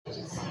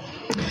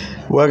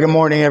Well, good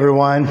morning,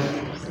 everyone.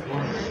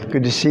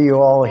 Good to see you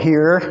all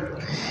here,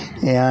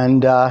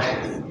 and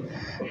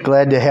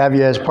glad to have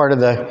you as part of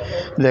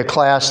the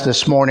class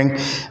this morning.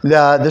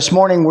 This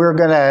morning, we're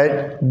going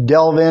to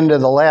delve into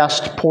the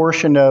last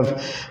portion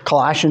of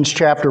Colossians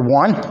chapter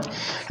 1.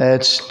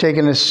 It's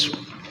taken us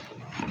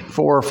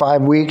 4 or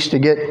 5 weeks to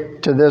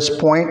get to this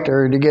point,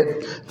 or to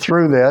get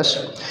through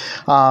this.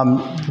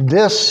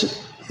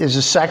 This is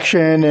a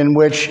section in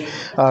which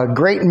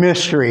great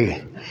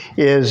mystery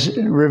is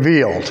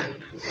revealed.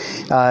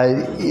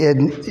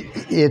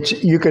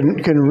 You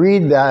can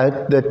read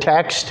the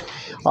text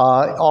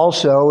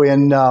also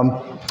in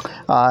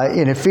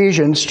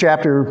Ephesians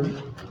chapter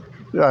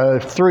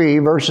 3,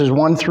 verses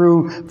 1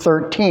 through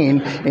 13,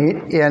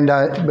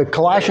 but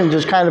Colossians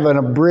is kind of an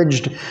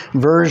abridged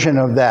version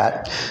of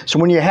that. So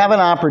when you have an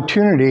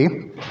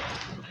opportunity,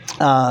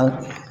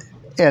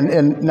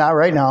 and not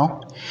right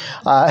now,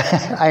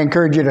 I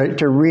encourage you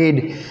to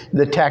read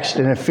the text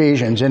in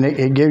Ephesians, and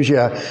it gives you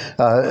a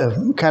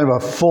kind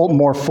of a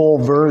more full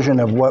version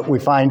of what we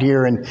find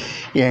here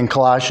in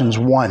Colossians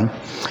 1.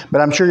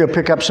 But I'm sure you'll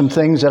pick up some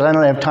things that I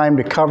don't have time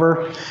to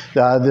cover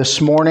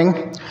this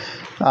morning.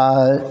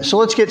 So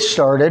let's get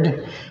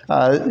started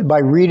by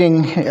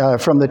reading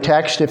from the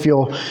text. If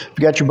you've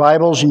got your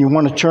Bibles and you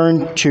want to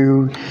turn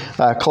to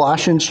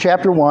Colossians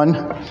chapter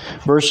 1,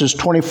 verses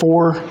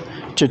 24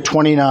 to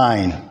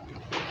 29.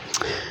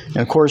 And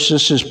of course,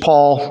 this is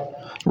Paul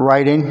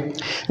writing.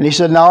 And he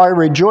said, "Now I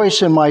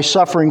rejoice in my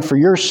suffering for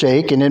your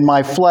sake, and in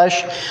my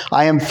flesh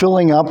I am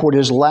filling up what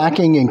is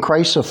lacking in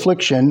Christ's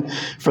affliction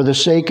for the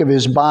sake of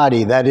his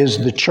body, that is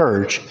the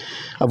church,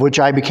 of which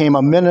I became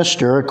a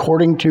minister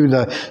according to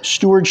the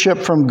stewardship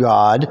from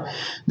God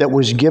that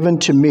was given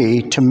to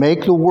me to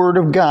make the word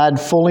of God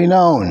fully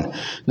known,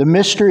 the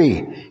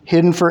mystery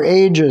hidden for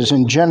ages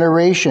and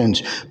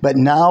generations, but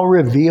now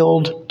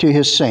revealed to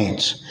his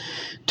saints.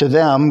 To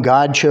them,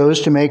 God chose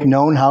to make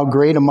known how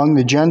great among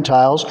the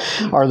Gentiles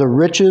are the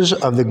riches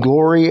of the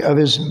glory of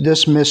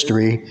this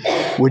mystery,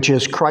 which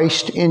is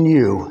Christ in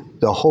you,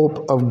 the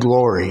hope of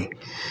glory.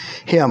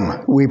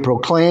 Him we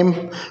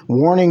proclaim,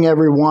 warning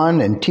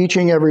everyone and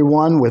teaching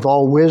everyone with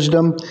all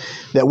wisdom,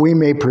 that we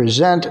may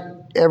present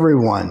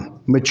everyone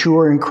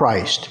mature in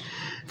Christ.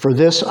 For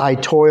this I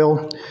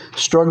toil,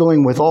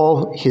 struggling with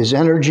all his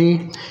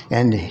energy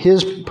and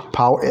his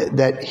power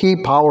that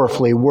he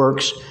powerfully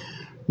works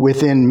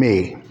within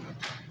me."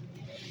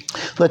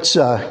 Let's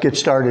get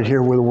started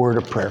here with a word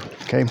of prayer,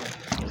 okay?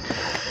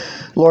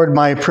 Lord,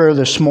 my prayer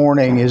this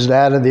morning is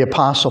that of the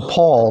Apostle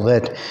Paul,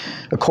 that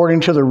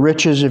according to the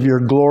riches of your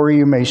glory,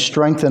 you may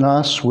strengthen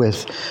us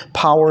with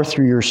power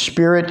through your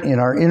Spirit in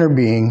our inner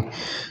being,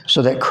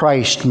 so that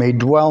Christ may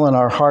dwell in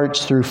our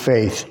hearts through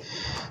faith,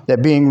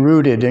 that being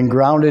rooted and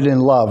grounded in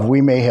love,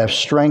 we may have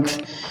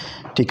strength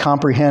to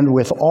comprehend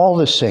with all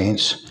the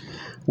saints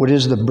what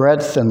is the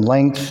breadth and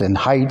length and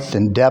height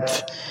and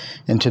depth,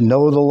 and to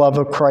know the love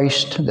of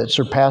Christ that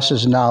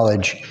surpasses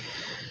knowledge,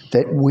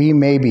 that we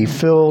may be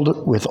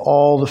filled with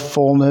all the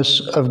fullness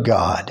of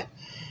God.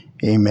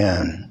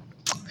 Amen.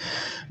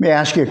 Let me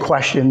ask you a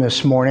question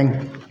this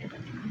morning.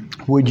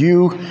 Would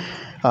you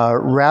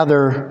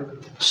rather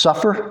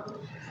suffer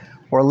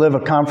or live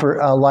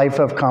a life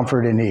of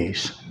comfort and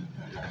ease?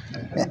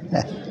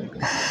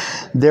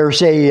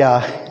 There's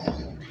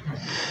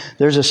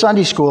a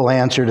Sunday school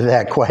answer to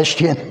that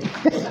question.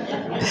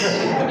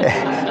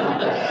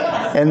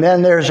 And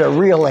then there's a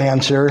real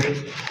answer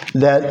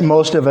that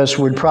most of us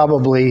would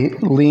probably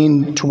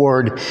lean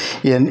toward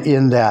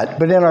in that.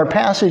 But in our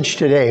passage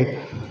today,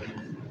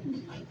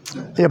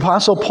 the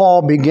Apostle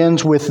Paul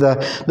begins with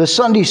the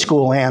Sunday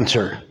school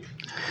answer.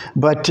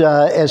 But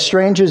as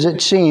strange as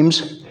it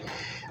seems,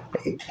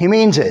 he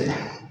means it.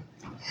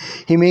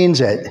 He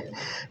means it.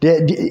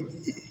 Do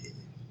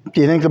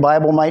you think the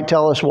Bible might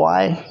tell us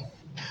why?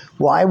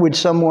 Why would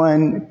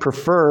someone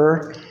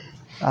prefer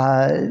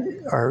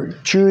or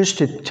choose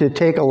to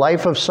take a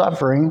life of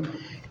suffering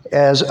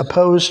as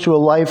opposed to a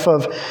life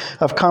of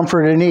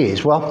comfort and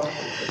ease? Well,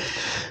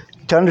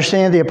 to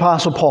understand the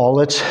Apostle Paul,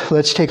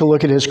 let's take a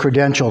look at his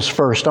credentials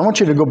first. I want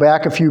you to go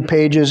back a few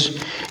pages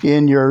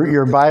in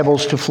your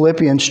Bibles to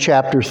Philippians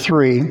chapter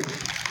 3.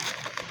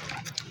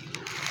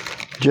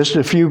 Just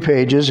a few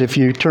pages. If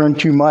you turn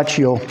too much,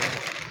 you'll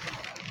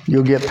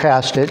get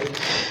past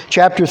it.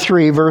 Chapter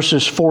 3,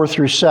 verses 4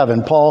 through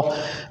 7. Paul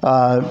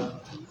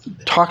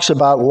talks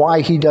about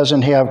why he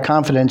doesn't have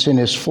confidence in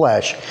his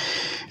flesh.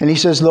 And he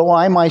says, "Though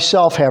I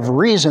myself have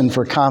reason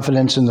for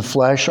confidence in the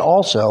flesh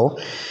also,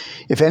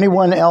 if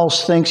anyone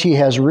else thinks he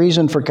has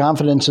reason for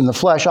confidence in the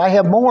flesh, I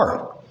have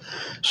more.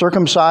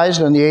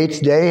 Circumcised on the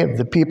 8th day of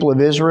the people of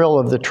Israel,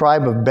 of the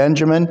tribe of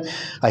Benjamin,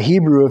 a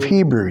Hebrew of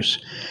Hebrews,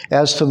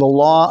 as to the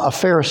law, a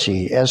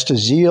Pharisee, as to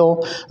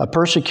zeal, a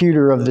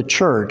persecutor of the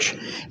church,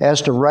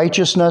 as to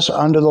righteousness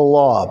under the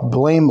law,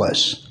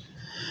 blameless.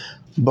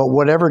 But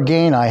whatever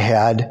gain I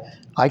had,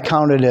 I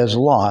counted as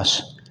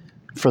loss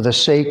for the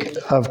sake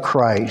of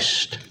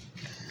Christ."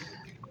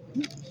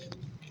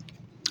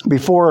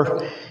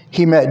 Before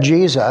he met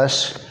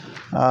Jesus,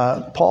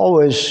 Paul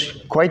was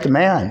quite the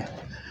man,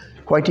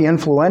 quite the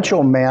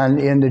influential man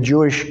in the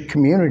Jewish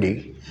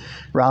community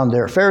around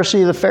there.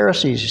 Pharisee of the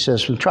Pharisees, he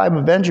says, from the tribe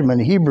of Benjamin,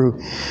 Hebrew,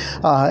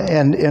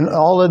 and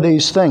all of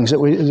these things. It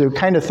was the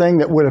kind of thing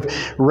that would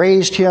have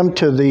raised him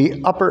to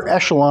the upper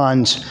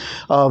echelons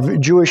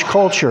of Jewish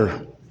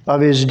culture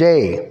of his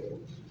day.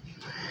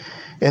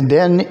 And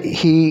then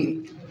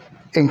he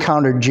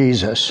encountered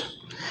Jesus.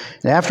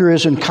 And after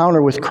his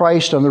encounter with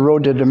Christ on the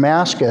road to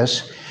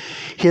Damascus,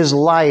 his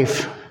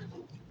life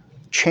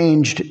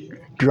changed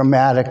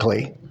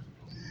dramatically.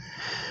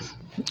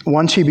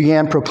 Once he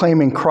began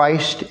proclaiming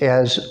Christ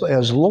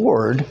as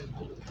Lord,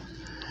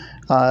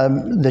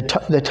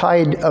 the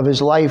tide of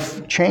his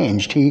life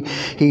changed. He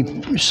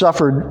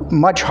suffered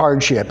much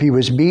hardship. He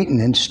was beaten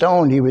and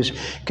stoned. He was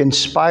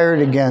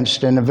conspired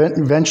against and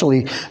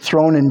eventually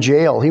thrown in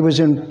jail. He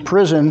was in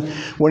prison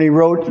when he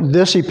wrote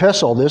this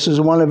epistle. This is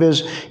one of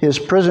his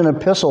prison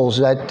epistles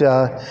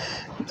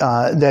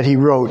that he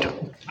wrote.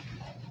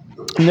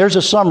 And there's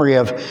a summary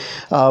of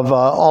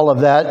all of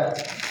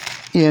that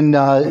in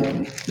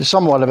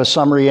somewhat of a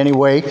summary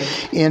anyway,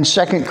 in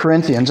 2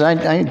 Corinthians.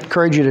 I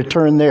encourage you to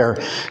turn there.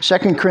 2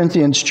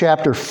 Corinthians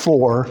chapter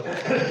 4.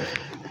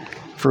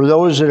 For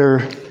those that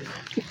are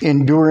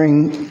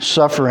enduring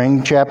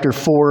suffering, chapter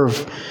 4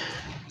 of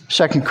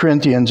 2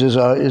 Corinthians is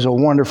a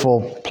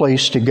wonderful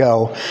place to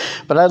go.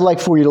 But I'd like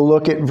for you to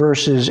look at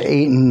verses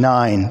 8 and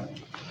 9.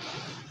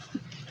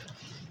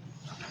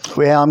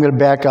 Well, I'm going to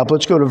back up.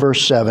 Let's go to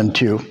verse 7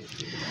 too.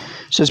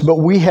 It says, but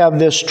we have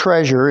this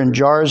treasure in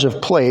jars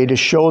of clay to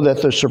show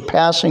that the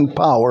surpassing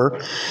power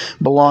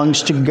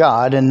belongs to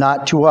God and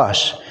not to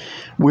us.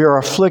 We are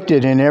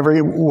afflicted in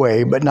every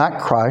way, but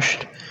not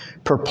crushed,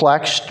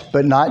 perplexed,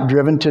 but not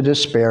driven to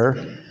despair,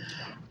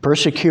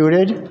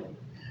 persecuted,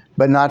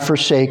 but not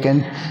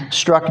forsaken,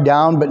 struck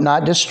down, but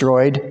not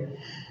destroyed,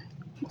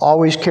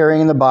 always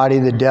carrying in the body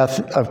the death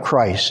of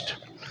Christ,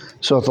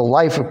 so that the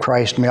life of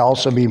Christ may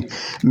also be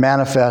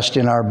manifest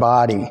in our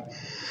body.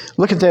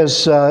 Look at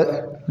this.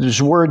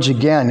 There's words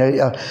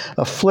again,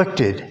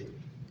 afflicted,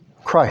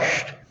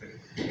 crushed,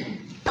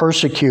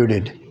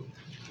 persecuted,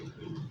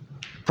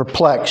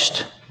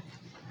 perplexed,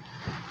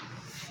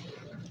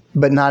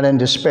 but not in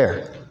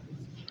despair,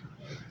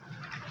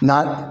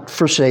 not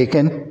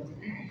forsaken,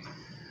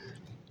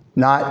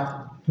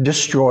 not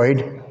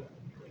destroyed.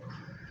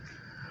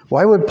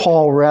 Why would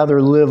Paul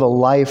rather live a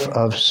life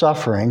of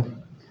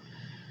suffering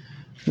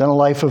than a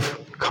life of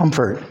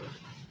comfort?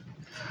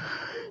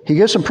 He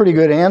gives some pretty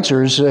good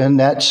answers in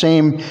that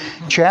same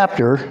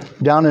chapter,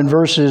 down in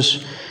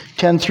verses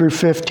 10 through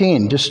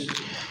 15. Just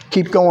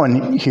keep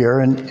going here.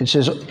 And it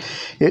says,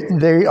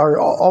 they are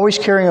always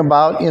carrying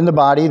about in the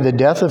body the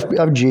death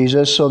of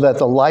Jesus, so that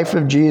the life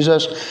of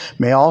Jesus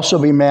may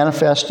also be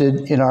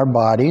manifested in our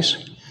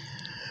bodies.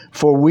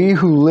 For we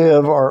who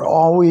live are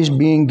always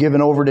being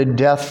given over to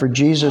death for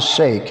Jesus'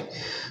 sake,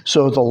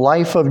 so that the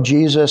life of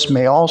Jesus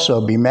may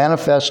also be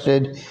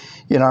manifested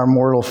in our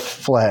mortal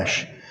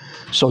flesh.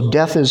 So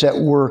death is at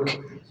work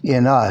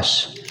in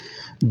us,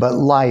 but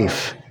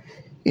life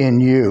in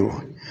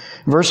you.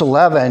 Verse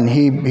 11,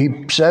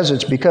 he says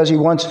it's because he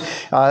wants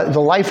the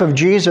life of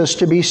Jesus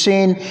to be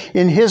seen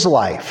in his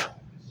life.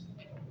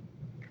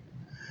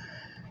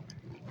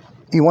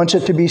 He wants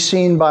it to be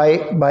seen by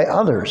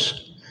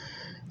others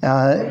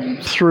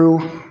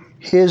through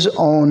his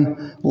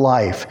own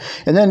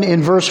life. And then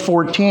in verse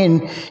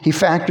 14, he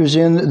factors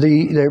in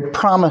the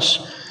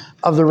promise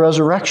of the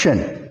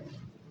resurrection.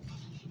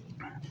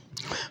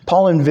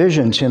 Paul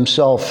envisions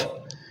himself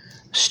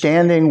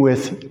standing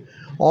with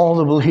all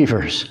the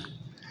believers.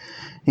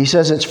 He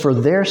says it's for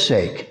their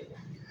sake,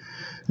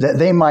 that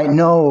they might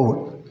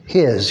know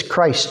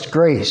Christ's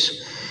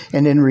grace,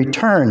 and in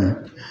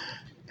return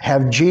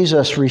have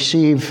Jesus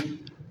receive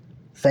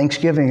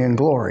thanksgiving and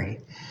glory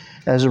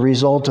as a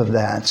result of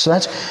that. So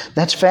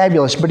that's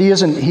fabulous. But he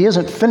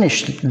isn't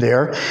finished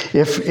there.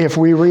 If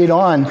we read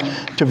on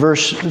to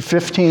verse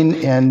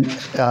 15 and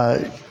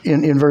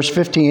in verse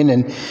 15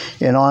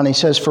 and on, he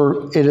says,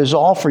 for it is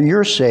all for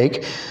your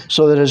sake,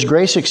 so that as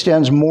grace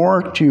extends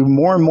more to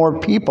more and more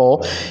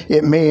people,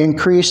 it may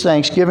increase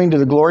thanksgiving to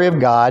the glory of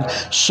God.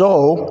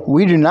 So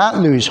we do not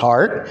lose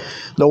heart,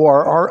 though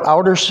our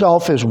outer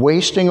self is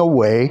wasting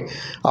away,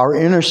 our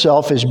inner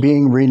self is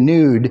being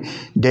renewed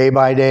day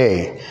by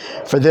day.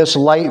 For this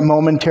light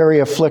momentary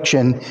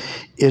affliction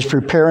is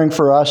preparing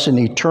for us an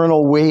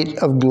eternal weight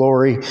of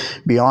glory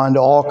beyond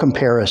all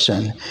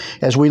comparison,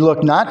 as we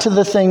look not to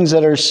the things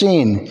that are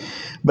seen,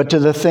 but to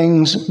the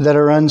things that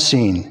are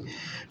unseen.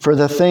 For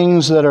the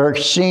things that are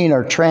seen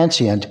are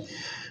transient,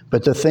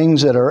 but the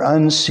things that are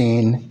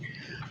unseen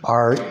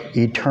are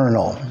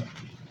eternal.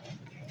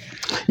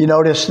 You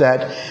notice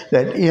that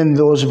in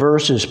those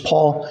verses,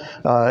 Paul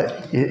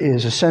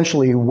is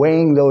essentially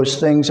weighing those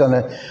things on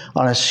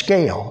a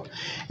scale,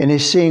 and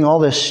he's seeing all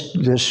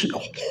this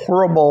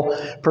horrible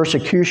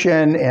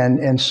persecution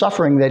and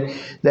suffering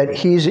that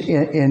he's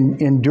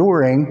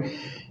enduring,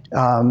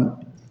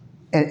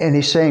 and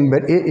he's saying,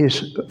 but it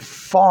is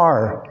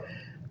far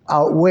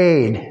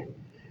outweighed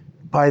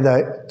by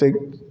the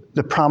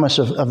the promise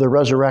of the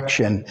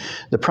resurrection,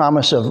 the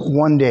promise of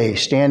one day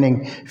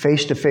standing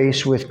face to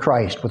face with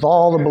Christ, with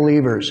all the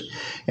believers,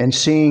 and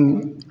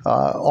seeing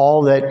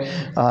all that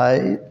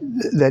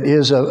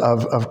is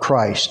of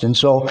Christ. And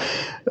so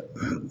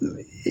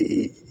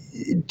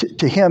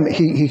to him,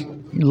 he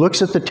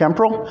looks at the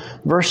temporal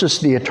versus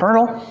the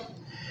eternal,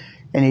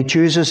 and he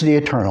chooses the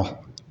eternal.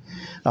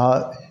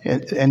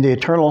 And the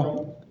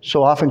eternal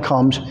so often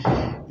comes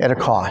at a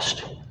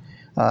cost.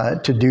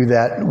 To do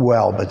that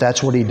well, but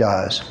that's what he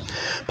does.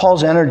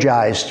 Paul's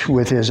energized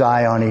with his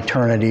eye on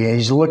eternity.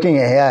 He's looking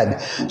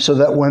ahead so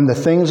that when the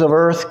things of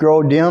earth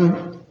grow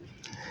dim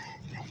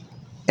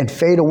and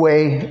fade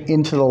away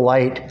into the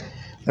light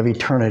of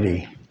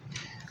eternity,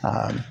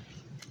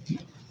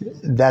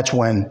 that's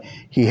when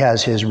he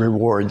has his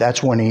reward.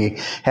 That's when he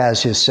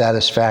has his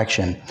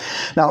satisfaction.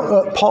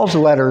 Now, Paul's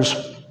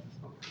letters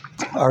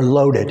are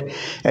loaded.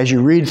 As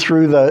you read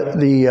through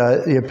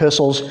the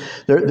epistles,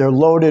 they're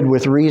loaded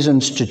with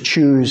reasons to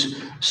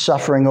choose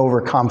suffering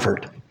over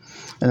comfort.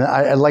 And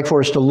I'd like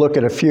for us to look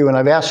at a few. And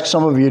I've asked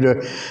some of you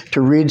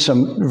to read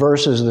some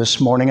verses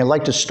this morning. I'd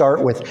like to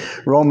start with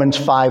Romans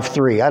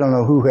 5:3. I don't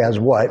know who has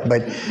what,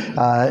 but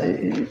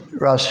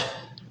Russ,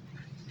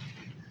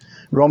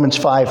 Romans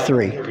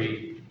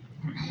 5:3.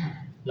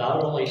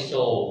 Not only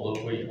so,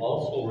 but we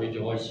also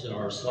rejoice in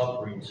our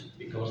sufferings,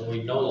 because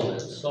we know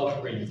that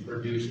suffering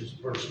produces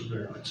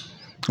perseverance.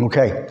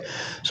 Okay,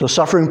 so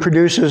suffering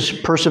produces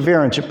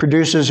perseverance. It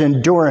produces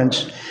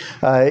endurance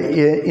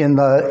in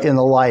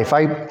the life.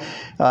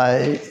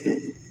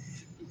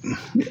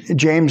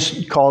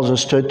 James calls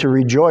us to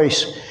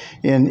rejoice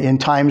in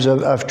times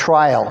of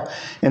trial.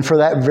 And for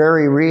that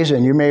very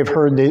reason, you may have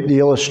heard the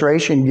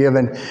illustration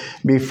given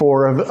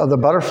before of the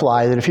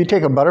butterfly, that if you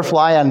take a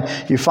butterfly and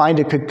you find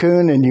a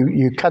cocoon and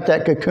you cut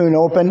that cocoon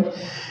open,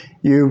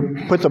 you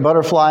put the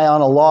butterfly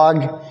on a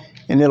log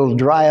and it'll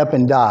dry up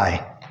and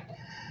die.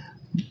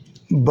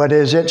 But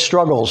as it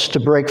struggles to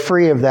break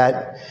free of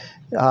that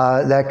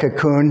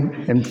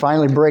cocoon and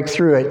finally break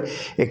through it,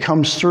 it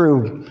comes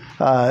through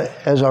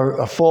as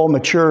a full,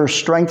 mature,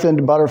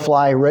 strengthened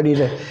butterfly ready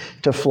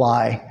to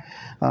fly.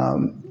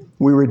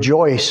 We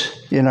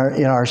rejoice in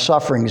our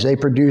sufferings. They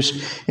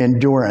produce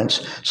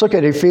endurance. Let's look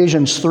at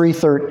Ephesians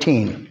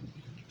 3:13.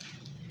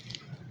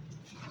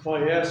 So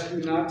I ask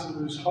you not to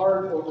lose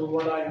heart over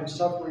what I am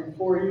suffering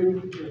for you,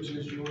 which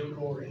is your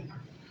glory.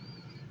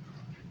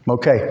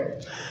 Okay.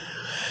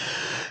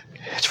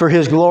 It's for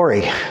his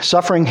glory.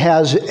 Suffering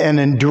has an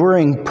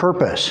enduring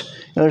purpose.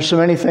 And there's so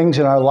many things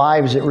in our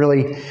lives that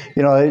really,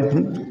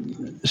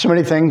 so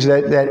many things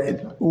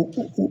that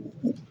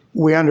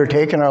we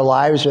undertake in our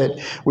lives that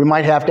we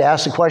might have to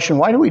ask the question,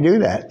 why do we do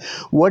that?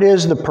 What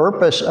is the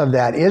purpose of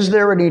that? Is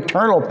there an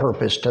eternal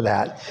purpose to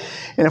that?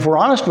 And if we're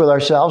honest with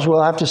ourselves,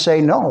 we'll have to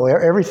say no.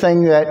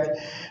 Everything that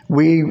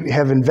we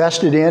have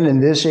invested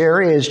in this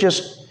area is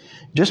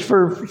just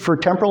for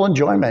temporal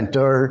enjoyment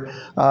or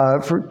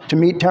to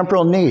meet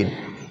temporal need.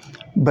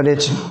 But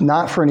it's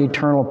not for an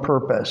eternal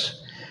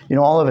purpose.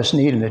 All of us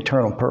need an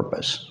eternal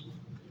purpose.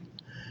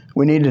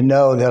 We need to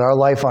know that our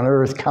life on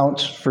earth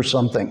counts for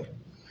something,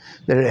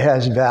 that it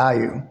has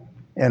value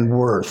and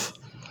worth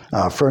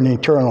for an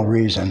eternal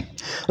reason.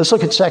 Let's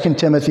look at 2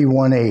 Timothy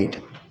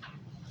 1:8.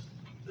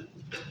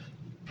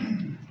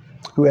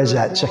 Who has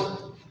that?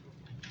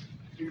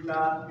 Do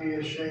not be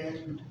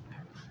ashamed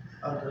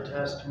of the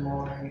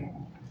testimony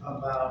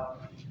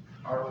about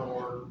our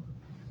Lord,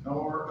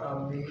 nor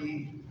of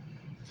me,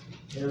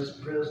 his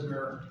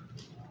prisoner,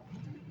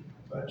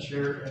 but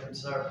share in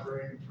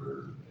suffering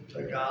for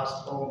the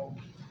gospel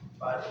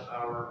by the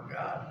power of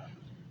God.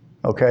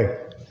 Okay.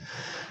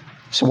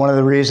 So one of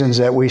the reasons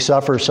that we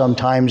suffer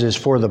sometimes is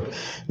for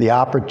the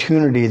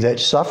opportunity that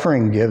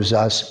suffering gives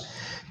us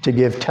to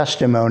give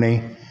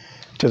testimony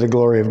to the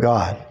glory of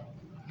God.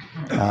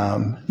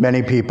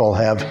 Many people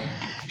have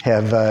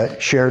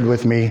shared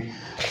with me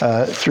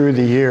through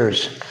the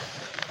years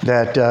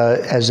that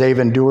as they've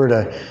endured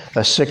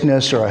a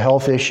sickness or a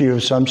health issue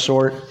of some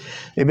sort,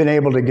 they've been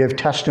able to give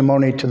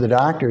testimony to the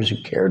doctors who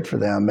cared for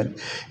them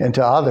and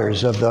to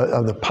others of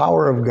the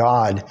power of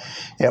God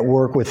at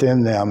work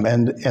within them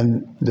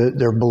and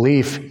their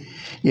belief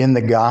in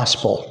the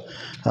gospel.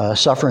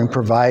 Suffering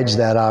provides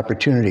that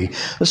opportunity.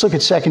 Let's look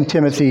at 2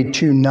 Timothy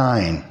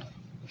 2:9.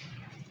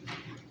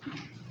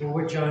 For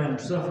which I am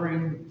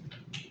suffering,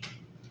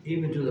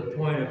 even to the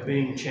point of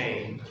being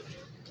chained,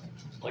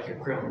 like a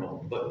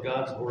criminal. But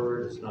God's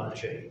word is not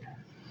chained.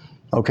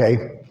 Okay.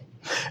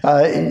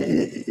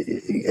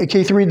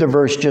 Keith, read the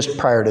verse just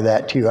prior to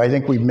that, too. I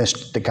think we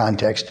missed the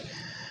context.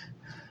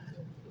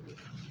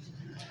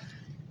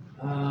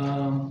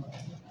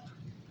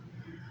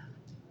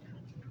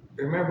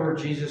 Remember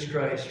Jesus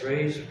Christ,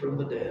 raised from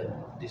the dead,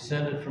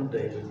 descended from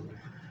David.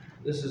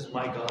 This is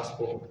my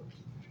gospel.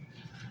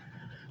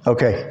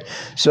 Okay.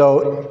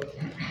 So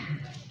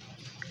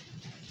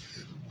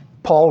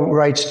Paul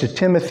writes to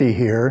Timothy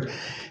here,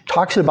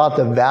 talks about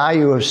the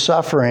value of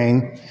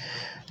suffering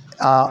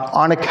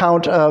on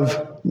account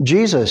of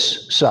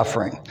Jesus'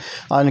 suffering,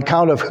 on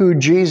account of who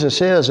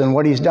Jesus is and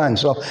what he's done.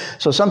 So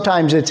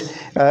sometimes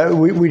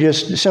we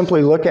just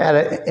simply look at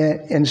it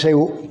and say,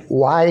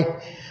 why?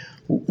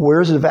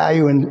 Where's the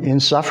value in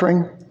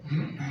suffering?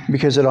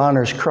 Because it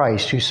honors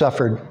Christ who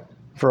suffered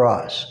for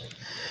us.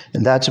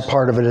 And that's a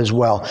part of it as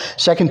well.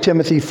 2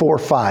 Timothy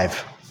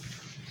 4:5.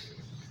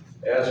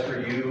 As for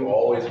you,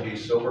 always be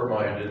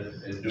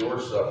sober-minded, endure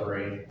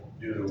suffering,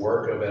 do the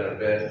work of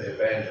an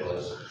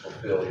evangelist,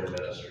 fulfill your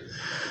ministry.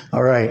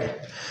 All right.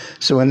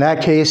 So in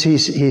that case,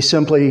 he's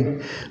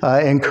simply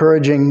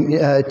encouraging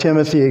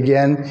Timothy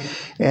again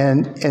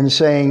and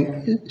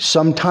saying,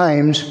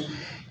 sometimes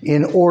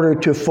in order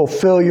to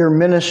fulfill your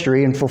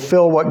ministry and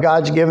fulfill what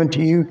God's given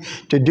to you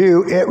to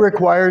do, it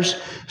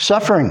requires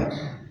suffering.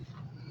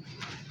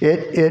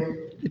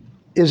 It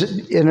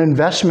is an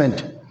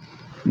investment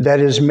that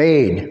is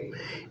made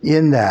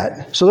in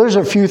that. So there's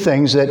a few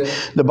things that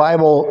the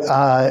Bible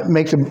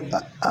make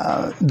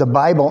the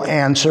Bible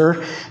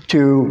answer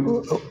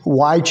to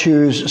why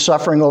choose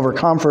suffering over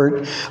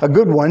comfort. A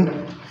good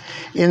one,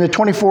 in the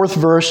 24th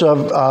verse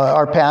of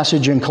our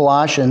passage in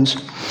Colossians,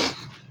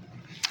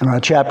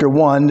 chapter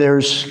 1,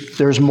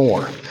 there's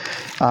more.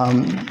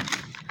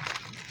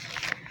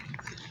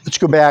 Let's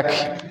go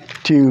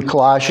back to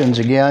Colossians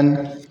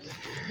again.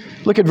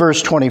 Look at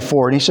verse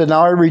 24. And he said,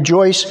 now I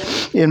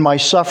rejoice in my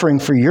suffering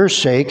for your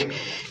sake,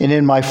 and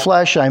in my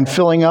flesh I am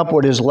filling up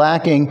what is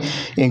lacking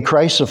in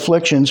Christ's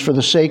afflictions for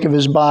the sake of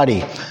his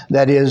body,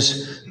 that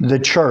is, the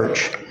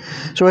church.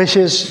 So he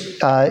says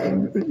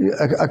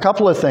a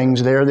couple of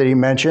things there that he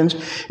mentions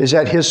is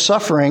that his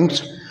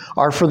sufferings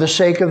are for the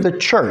sake of the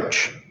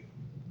church.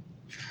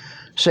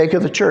 Sake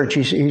of the church.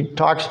 He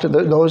talks to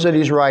those that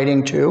he's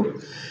writing to,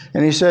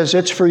 and he says,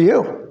 it's for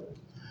you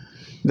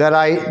that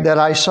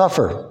I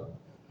suffer.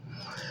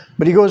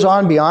 But he goes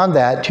on beyond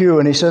that, too,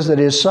 and he says that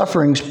his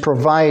sufferings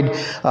provide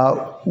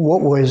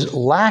what was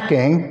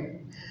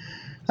lacking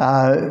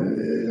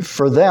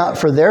for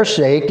their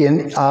sake,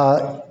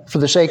 for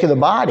the sake of the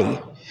body,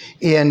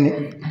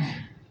 in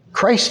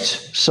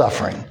Christ's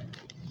suffering.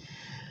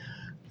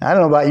 I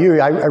don't know about you.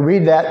 I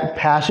read that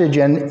passage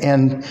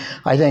and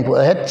I think,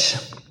 well,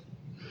 it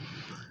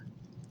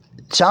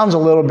sounds a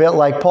little bit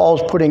like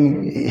Paul's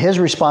putting his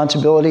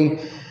responsibility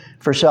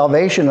for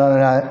salvation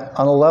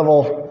on a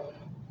level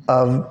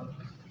of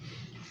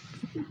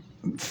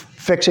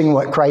fixing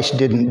what Christ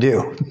didn't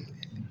do.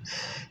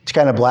 It's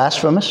kind of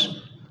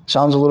blasphemous.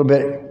 Sounds a little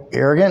bit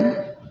arrogant.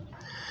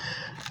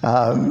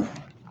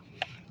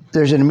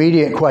 There's an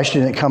immediate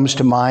question that comes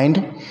to mind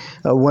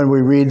when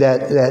we read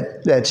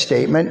that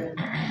statement.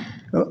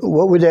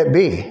 What would that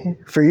be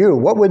for you?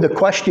 What would the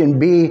question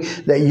be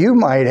that you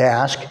might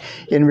ask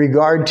in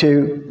regard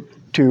to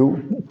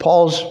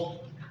Paul's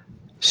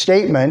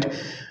statement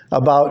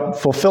about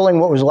fulfilling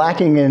what was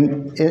lacking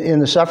in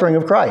the suffering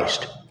of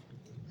Christ?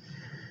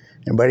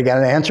 Anybody got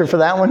an answer for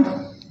that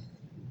one?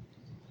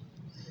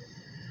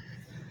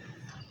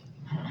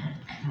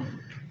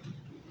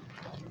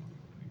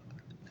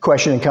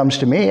 Question that comes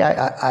to me,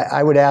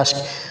 I would ask,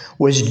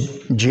 was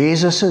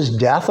Jesus'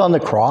 death on the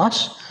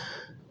cross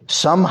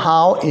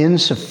somehow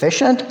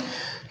insufficient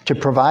to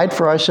provide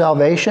for our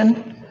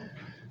salvation?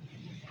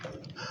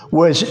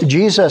 Was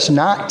Jesus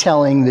not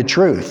telling the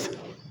truth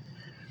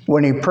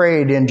when he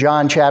prayed in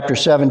John chapter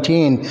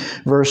 17,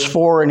 verse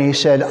 4, and he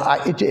said,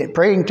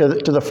 praying to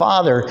the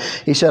Father,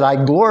 he said,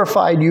 I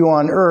glorified you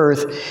on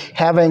earth,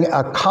 having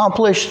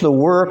accomplished the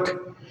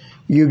work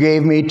you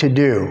gave me to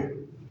do.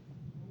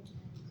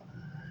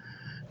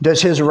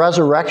 Does his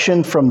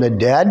resurrection from the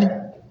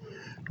dead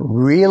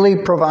really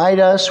provide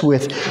us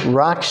with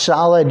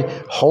rock-solid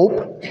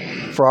hope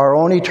for our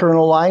own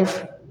eternal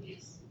life?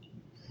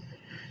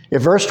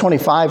 If verse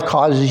 25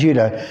 causes you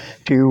to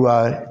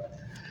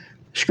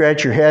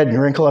scratch your head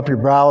and wrinkle up your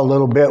brow a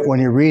little bit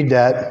when you read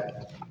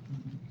that,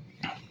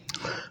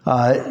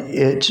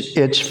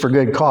 it's for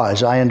good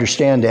cause. I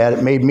understand that.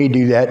 It made me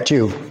do that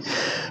too.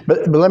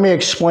 But let me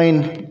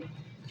explain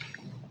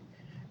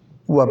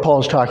what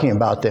Paul's talking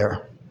about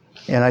there.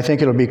 And I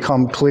think it'll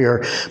become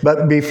clear.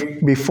 But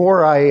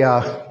before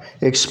I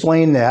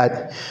explain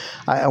that,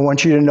 I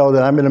want you to know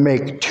that I'm going to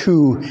make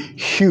two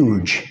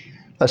huge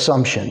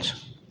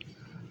assumptions.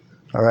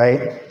 All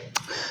right?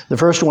 The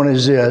first one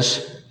is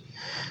this,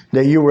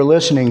 that you were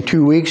listening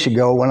 2 weeks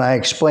ago when I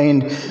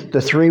explained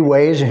the three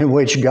ways in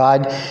which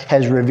God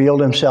has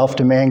revealed himself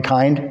to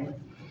mankind.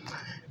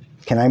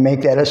 Can I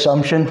make that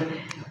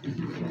assumption?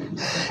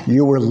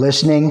 You were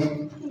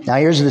listening. Now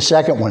here's the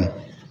second one,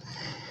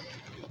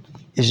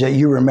 is that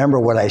you remember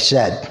what I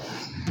said.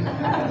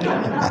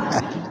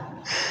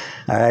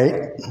 All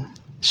right?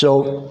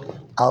 So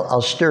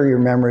I'll stir your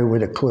memory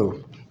with a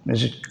clue.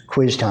 This is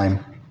quiz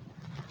time.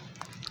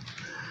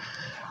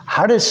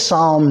 How does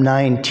Psalm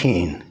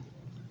 19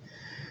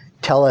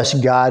 tell us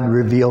God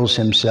reveals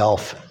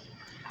himself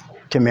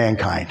to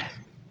mankind?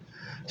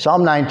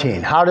 Psalm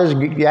 19. How does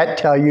that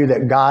tell you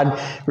that God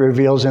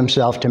reveals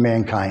himself to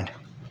mankind?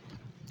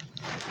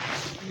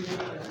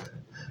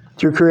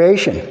 Through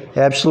creation.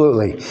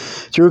 Absolutely.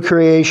 Through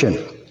creation.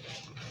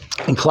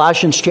 In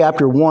Colossians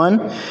chapter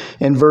 1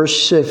 and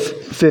verse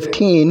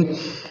 15,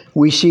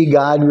 we see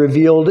God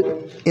revealed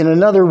in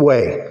another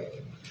way.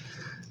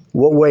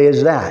 What way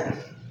is that?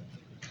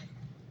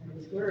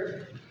 His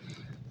word.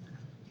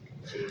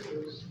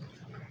 Jesus.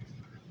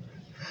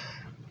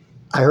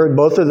 I heard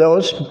both of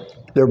those.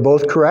 They're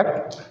both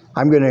correct.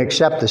 I'm going to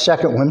accept the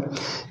second one.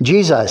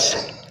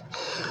 Jesus.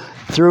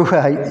 Through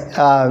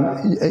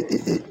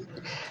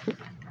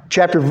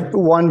chapter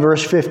 1,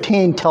 verse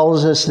 15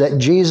 tells us that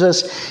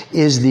Jesus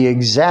is the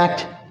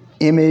exact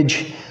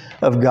image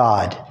of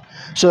God.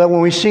 So that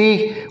when we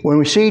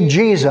see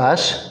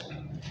Jesus,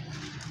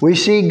 we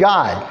see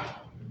God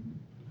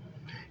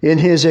in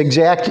his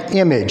exact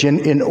image. And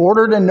in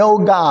order to know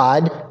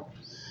God,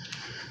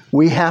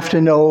 we have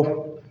to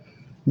know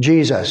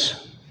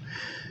Jesus.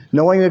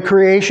 Knowing the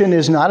creation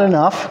is not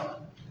enough,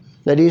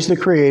 that he's the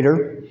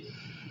creator.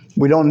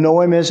 We don't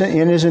know him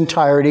in his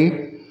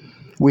entirety.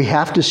 We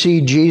have to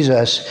see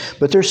Jesus.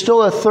 But there's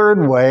still a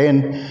third way,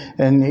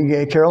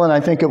 and Carolyn, I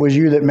think it was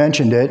you that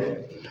mentioned it.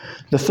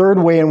 The third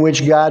way in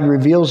which God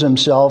reveals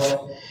himself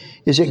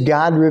is that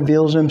God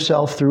reveals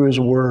himself through his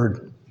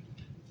word.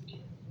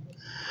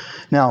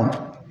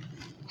 Now,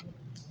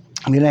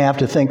 I'm going to have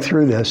to think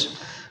through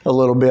this a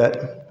little bit.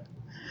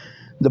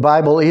 The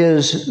Bible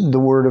is the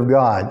word of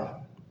God.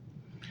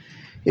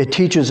 It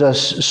teaches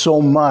us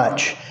so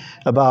much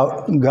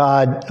about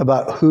God,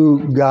 about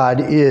who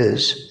God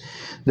is,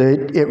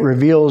 that it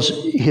reveals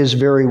his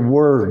very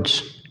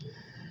words.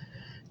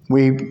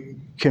 We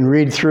can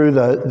read through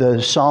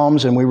the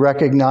Psalms and we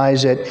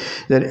recognize that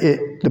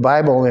the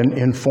Bible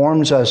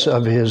informs us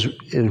of his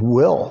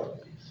will.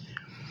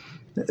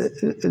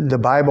 The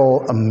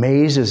Bible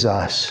amazes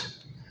us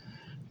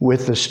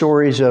with the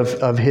stories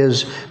of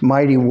his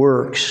mighty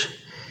works.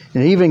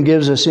 It even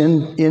gives us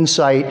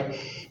insight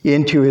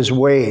into his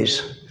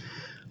ways.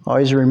 I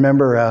always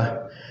remember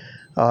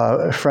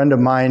a friend of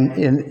mine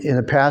in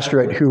a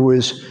pastorate who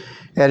was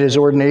at his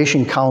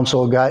ordination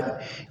council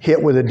got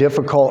hit with a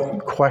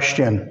difficult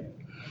question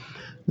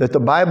that the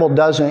Bible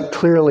doesn't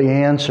clearly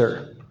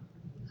answer.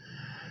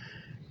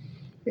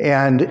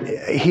 And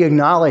he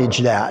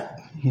acknowledged that.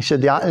 He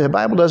said, the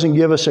Bible doesn't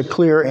give us a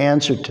clear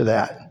answer to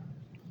that.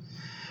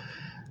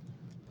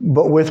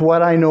 But with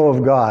what I know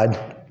of God,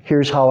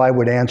 here's how I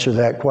would answer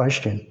that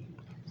question.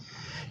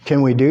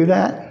 Can we do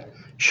that?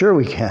 Sure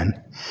we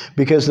can.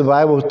 Because the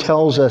Bible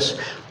tells us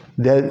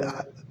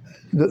that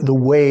the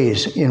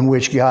ways in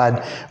which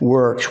God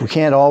works. We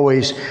can't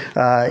always,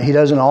 he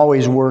doesn't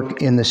always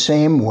work in the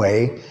same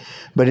way,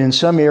 but in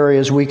some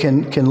areas we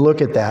can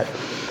look at that.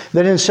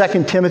 Then in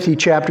 2 Timothy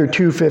chapter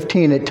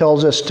 2:15, it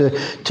tells us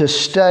to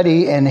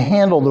study and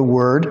handle the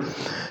word.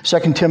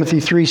 2 Timothy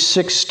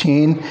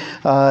 3:16,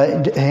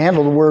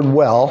 handle the word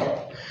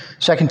well.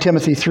 2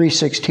 Timothy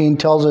 3:16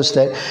 tells us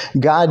that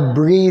God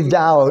breathed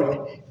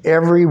out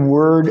every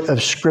word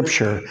of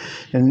Scripture.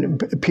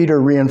 And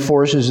Peter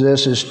reinforces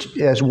this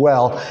as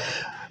well.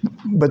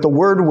 But the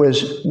word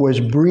was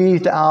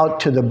breathed out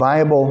to the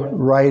Bible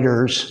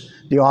writers,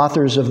 the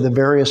authors of the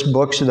various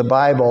books of the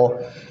Bible,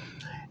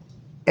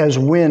 as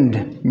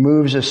wind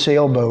moves a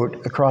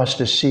sailboat across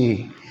the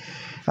sea.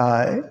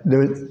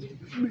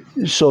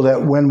 So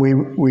that when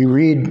we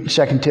read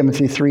 2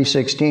 Timothy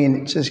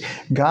 3:16, it says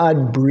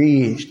God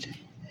breathed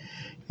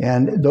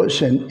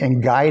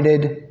and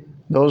guided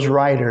those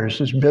writers,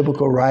 those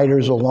biblical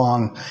writers,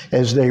 along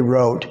as they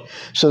wrote.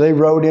 So they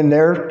wrote in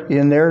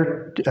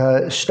their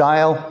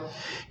style,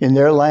 in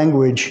their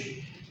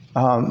language,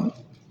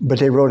 but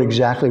they wrote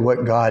exactly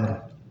what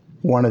God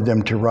wanted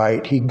them to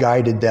write. He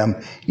guided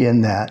them in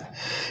that.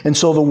 And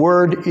so the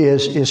word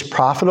is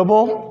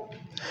profitable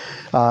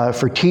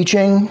for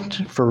teaching,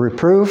 for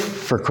reproof,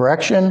 for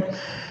correction,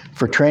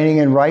 for training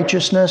in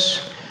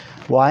righteousness.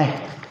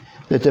 Why?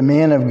 That the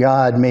man of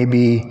God may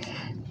be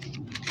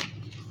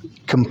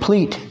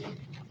complete,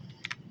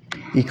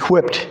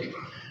 equipped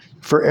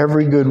for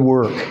every good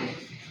work.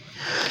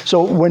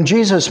 So when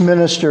Jesus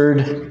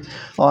ministered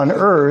on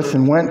earth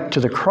and went to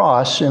the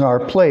cross in our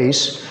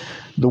place,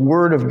 the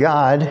Word of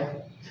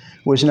God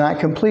was not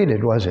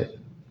completed, was it?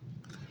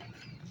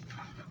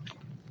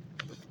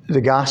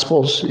 The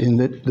Gospels in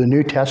the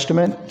New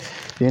Testament,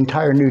 the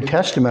entire New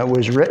Testament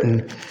was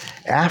written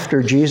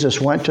after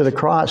Jesus went to the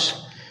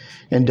cross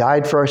and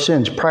died for our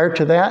sins. Prior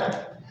to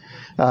that,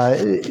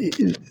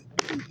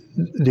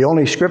 the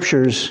only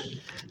scriptures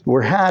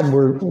were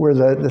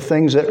the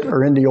things that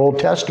are in the Old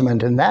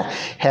Testament, and that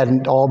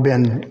hadn't all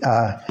been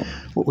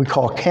what we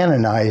call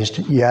canonized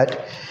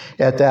yet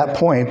at that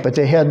point. But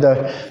they had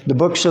the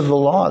books of the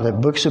law, the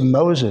books of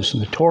Moses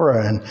and the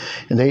Torah,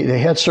 and they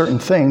had certain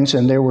things,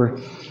 and there were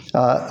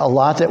a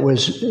lot that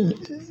was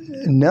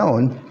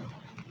known,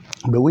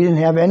 but we didn't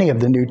have any of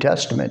the New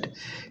Testament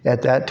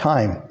at that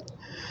time.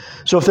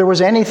 So if there was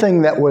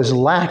anything that was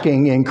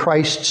lacking in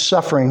Christ's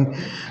suffering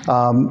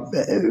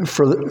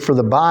for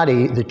the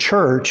body, the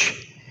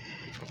church,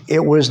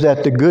 it was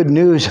that the good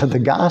news of the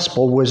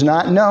gospel was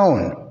not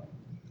known,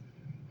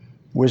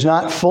 was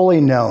not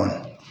fully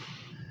known.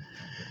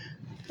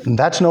 And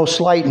that's no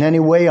slight in any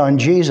way on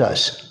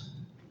Jesus.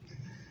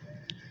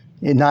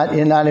 Not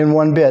in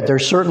one bit.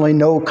 There's certainly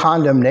no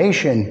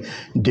condemnation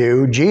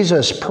due.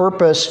 Jesus'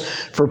 purpose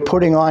for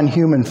putting on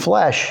human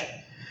flesh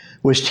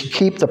was to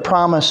keep the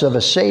promise of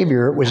a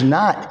Savior. It was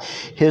not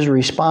his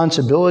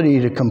responsibility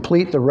to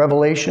complete the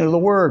revelation of the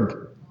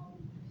Word.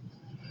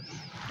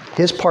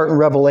 His part in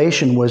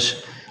revelation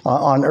was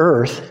on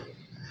earth,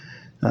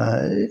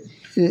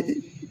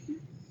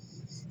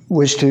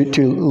 was to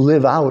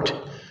live out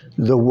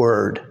the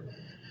Word.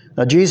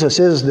 Now, Jesus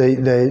is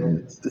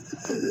the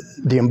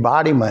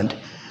embodiment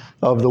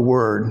of the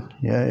Word.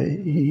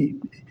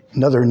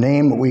 Another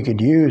name that we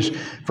could use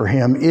for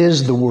him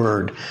is the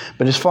Word.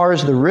 But as far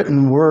as the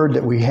written Word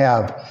that we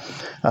have,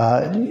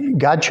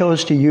 God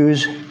chose to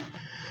use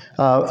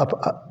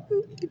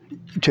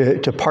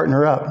to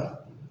partner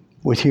up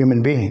with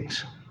human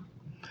beings.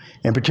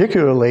 And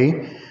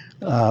particularly,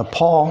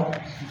 Paul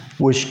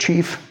was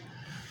chief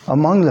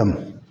among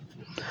them.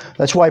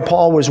 That's why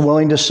Paul was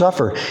willing to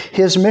suffer.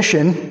 His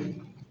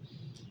mission,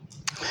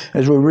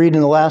 as we read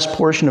in the last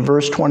portion of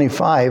verse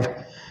 25,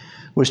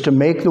 was to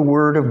make the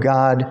Word of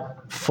God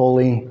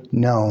fully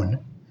known.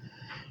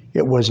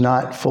 It was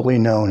not fully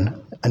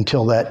known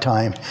until that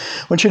time.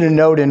 I want you to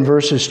note in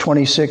verses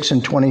 26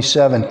 and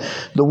 27,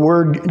 the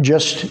Word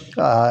just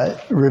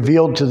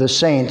revealed to the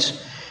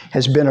saints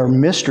has been a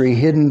mystery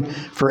hidden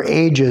for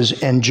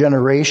ages and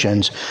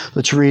generations.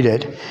 Let's read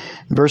it.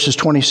 Verses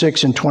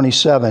 26 and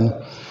 27.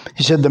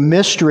 He said, the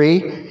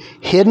mystery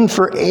hidden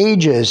for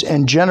ages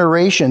and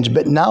generations,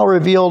 but now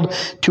revealed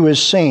to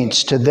his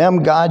saints. To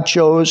them God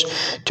chose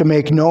to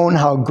make known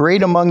how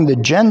great among the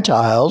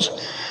Gentiles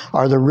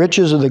are the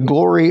riches of the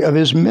glory of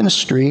his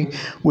ministry,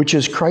 which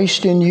is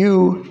Christ in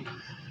you,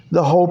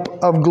 the hope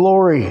of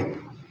glory.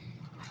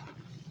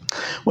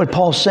 What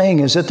Paul's saying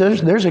is that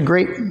there's a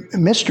great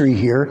mystery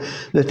here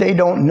that they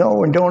don't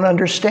know and don't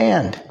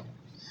understand.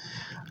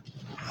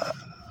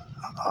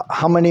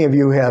 How many of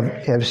you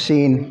have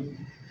seen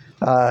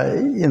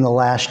in the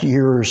last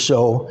year or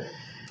so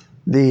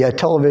the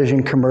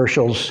television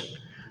commercials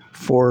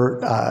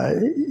for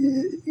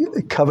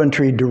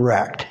Coventry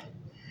Direct?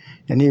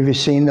 Any of you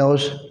seen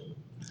those?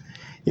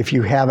 If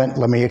you haven't,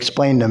 let me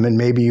explain them, and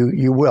maybe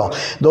you will.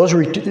 Those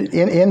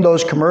in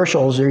those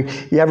commercials, you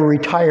have a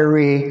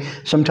retiree,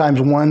 sometimes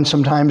one,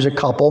 sometimes a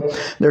couple.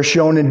 They're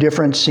shown in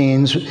different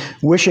scenes,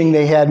 wishing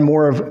they had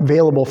more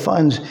available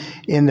funds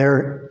in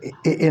their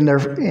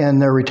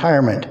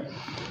retirement.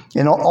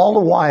 And all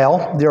the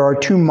while, there are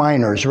two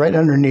miners right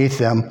underneath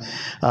them,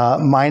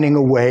 mining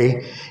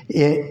away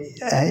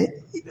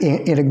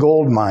in a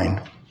gold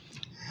mine,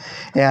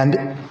 and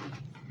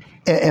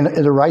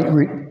the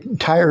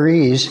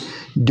retirees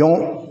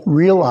don't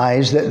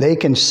realize that they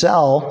can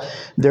sell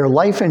their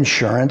life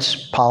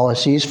insurance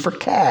policies for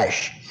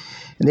cash.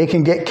 And they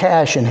can get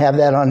cash and have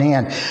that on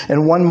hand.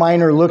 And one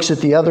miner looks at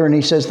the other and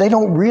he says, they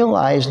don't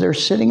realize they're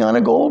sitting on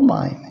a gold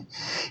mine.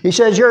 He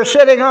says, you're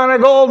sitting on a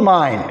gold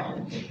mine.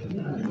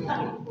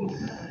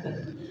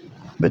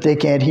 But they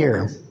can't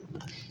hear.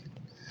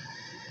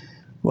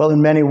 Well,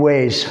 in many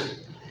ways,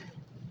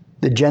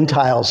 the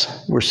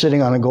Gentiles were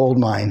sitting on a gold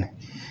mine.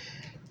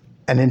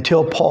 And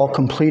until Paul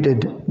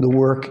completed the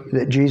work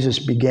that Jesus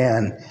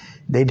began,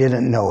 they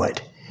didn't know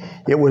it.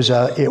 It was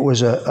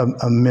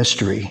a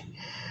mystery.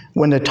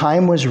 When the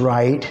time was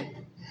right,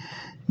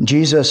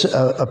 Jesus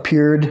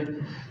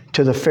appeared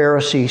to the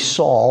Pharisee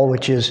Saul,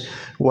 which is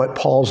what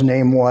Paul's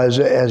name was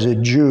as a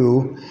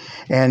Jew,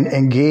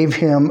 and gave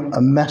him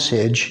a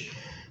message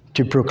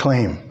to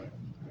proclaim.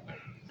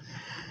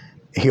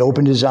 He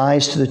opened his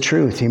eyes to the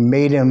truth. He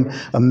made him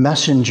a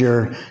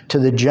messenger to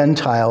the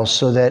Gentiles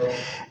so that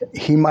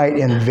he might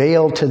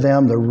unveil to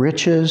them the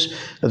riches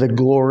of the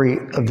glory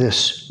of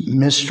this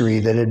mystery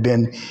that had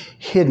been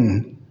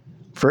hidden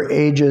for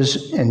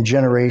ages and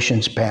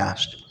generations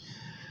past.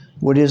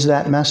 What is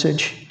that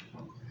message?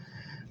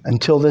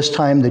 Until this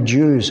time, the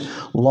Jews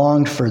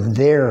longed for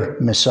their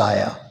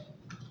Messiah.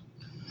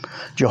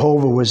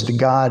 Jehovah was the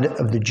God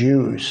of the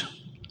Jews,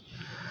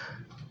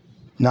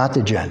 not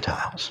the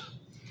Gentiles.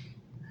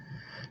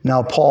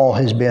 Now Paul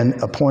has been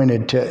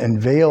appointed to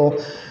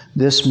unveil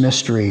this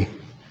mystery,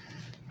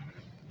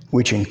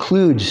 which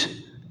includes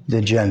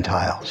the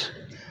Gentiles.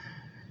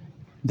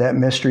 That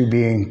mystery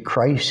being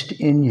Christ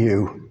in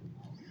you,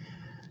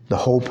 the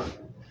hope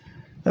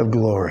of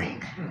glory.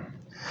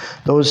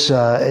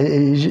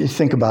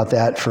 Think about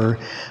that for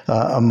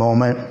a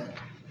moment.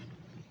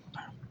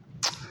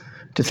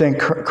 To think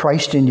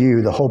Christ in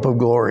you, the hope of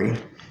glory.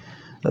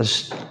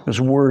 Those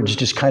words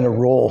just kind of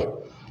roll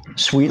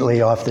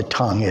sweetly off the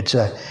tongue. It's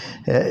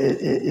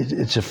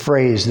a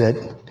phrase that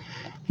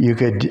you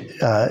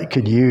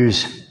could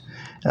use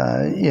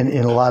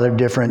in a lot of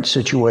different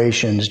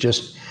situations,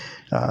 just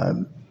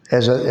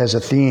as a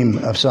theme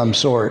of some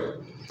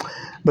sort.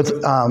 But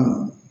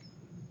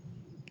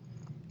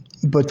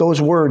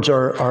those words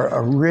are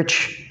a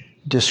rich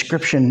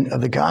description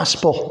of the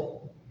gospel.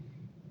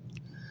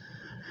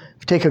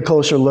 Take a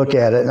closer look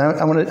at it, and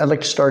I'd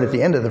like to start at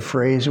the end of the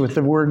phrase with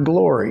the word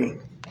glory.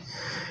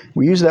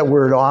 We use that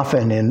word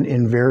often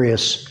in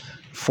various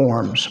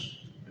forms.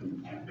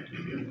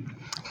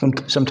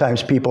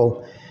 Sometimes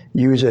people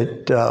use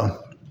it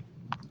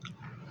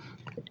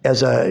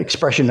as an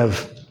expression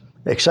of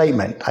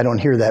excitement. I don't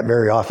hear that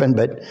very often,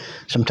 but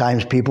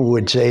sometimes people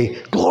would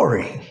say,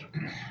 glory,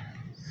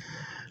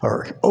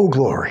 or oh,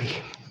 glory.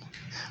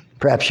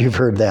 Perhaps you've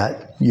heard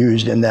that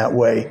used in that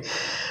way.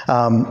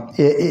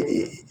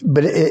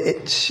 But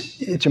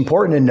it's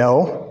important to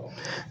know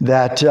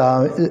that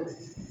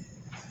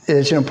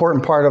it's an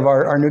important part of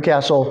our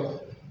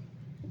Newcastle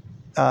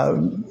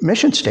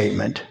mission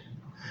statement.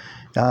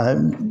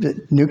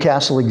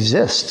 Newcastle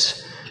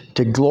exists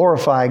to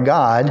glorify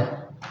God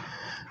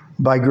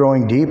by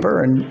growing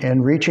deeper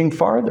and reaching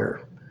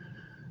farther.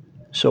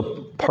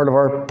 So part of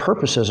our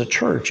purpose as a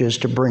church is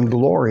to bring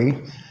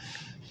glory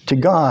to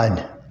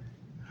God.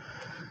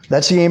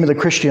 That's the aim of the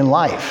Christian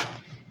life.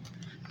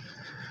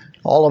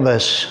 All of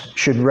us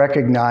should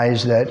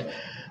recognize that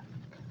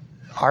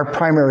our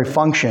primary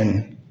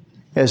function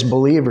as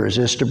believers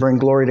is to bring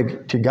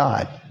glory to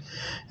God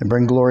and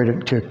bring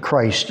glory to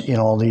Christ in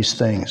all these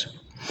things.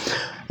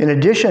 In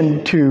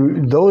addition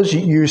to those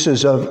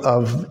uses of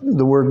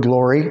the word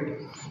glory,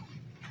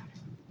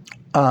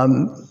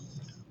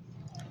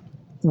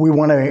 we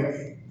want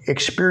to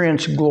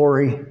experience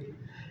glory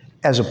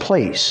as a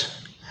place.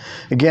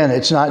 Again,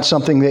 it's not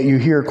something that you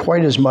hear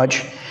quite as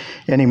much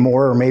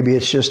anymore, or maybe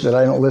it's just that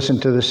I don't listen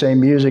to the same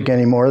music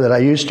anymore that I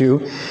used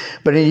to.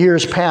 But in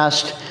years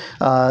past,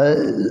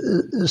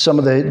 some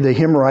of the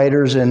hymn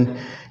writers and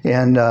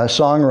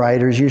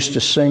songwriters used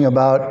to sing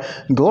about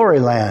glory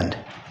land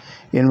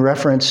in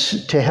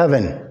reference to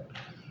heaven.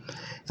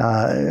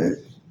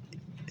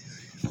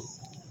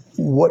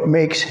 What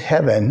makes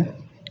heaven,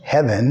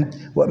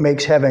 what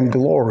makes heaven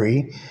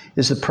glory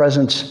is the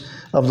presence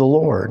of the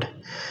Lord.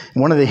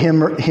 One of the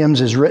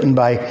hymns is written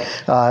by,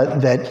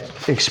 that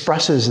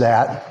expresses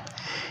that,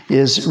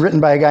 is written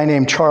by a guy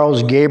named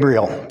Charles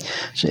Gabriel.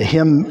 It's a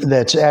hymn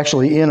that's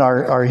actually in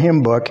our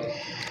hymn book.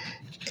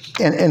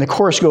 And the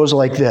chorus goes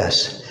like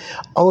this.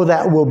 Oh,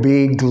 that will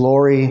be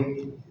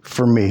glory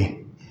for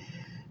me.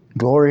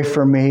 Glory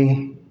for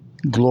me,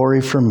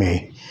 glory for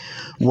me.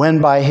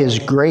 When by his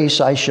grace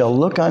I shall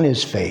look on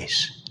his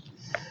face.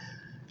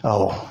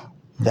 Oh,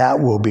 that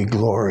will be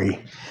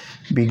glory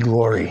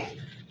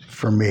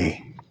for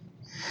me.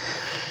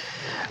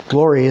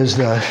 Glory is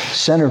the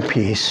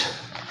centerpiece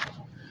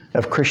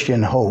of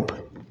Christian hope.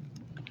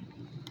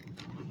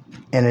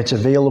 And it's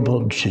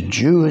available to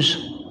Jews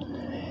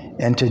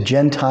and to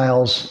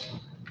Gentiles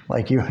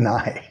like you and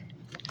I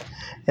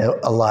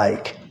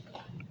alike.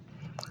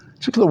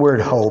 Let's look at the word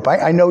hope.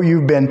 I know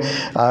you've been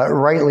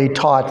rightly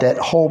taught that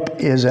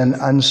hope is an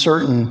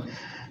uncertain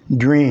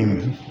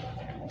dream.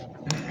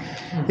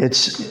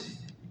 Is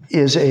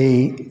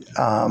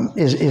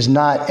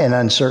not an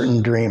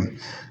uncertain dream.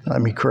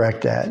 Let me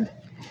correct that.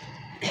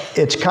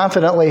 It's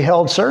confidently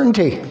held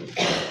certainty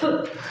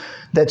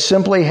that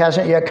simply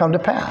hasn't yet come to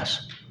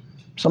pass.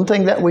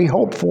 Something that we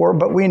hope for,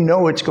 but we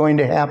know it's going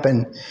to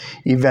happen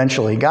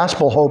eventually.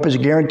 Gospel hope is a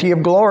guarantee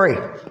of glory.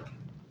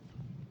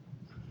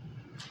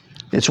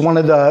 It's one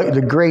of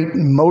the great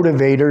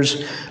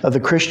motivators of the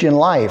Christian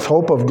life.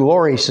 Hope of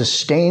glory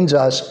sustains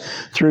us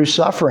through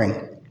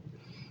suffering.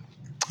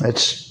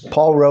 It's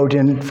Paul wrote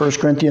in 1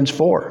 Corinthians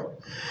 4.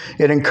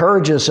 It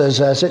encourages us,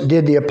 as it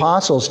did the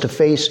apostles, to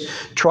face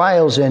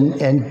trials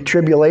and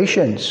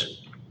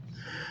tribulations.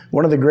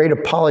 One of the great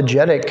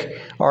apologetic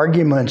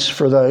arguments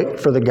for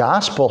the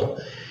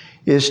gospel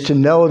is to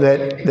know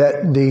that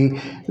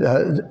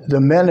the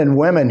men and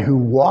women who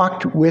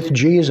walked with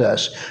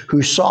Jesus,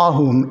 who saw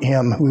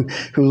him,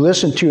 who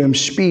listened to him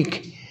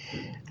speak,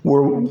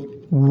 were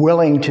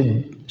willing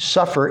to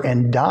suffer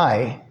and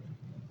die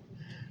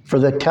for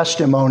the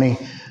testimony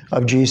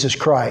of Jesus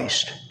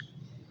Christ.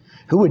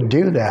 Who would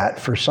do that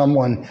for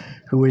someone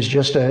who is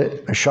just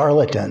a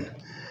charlatan?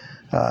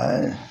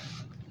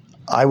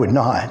 I would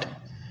not.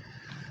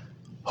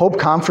 Hope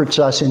comforts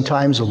us in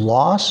times of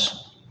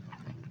loss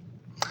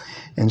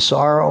and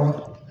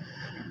sorrow.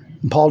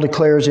 Paul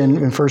declares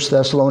in 1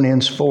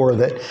 Thessalonians 4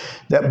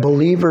 that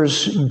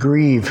believers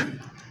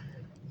grieve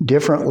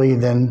differently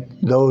than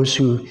those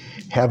who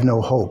have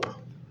no hope.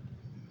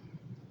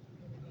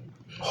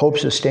 Hope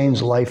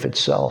sustains life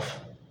itself.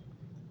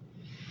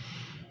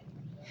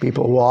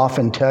 People will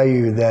often tell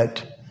you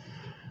that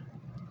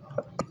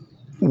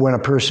when a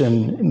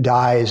person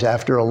dies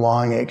after a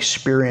long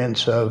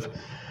experience of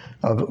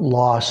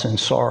loss and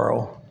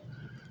sorrow,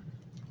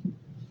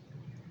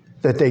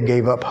 that they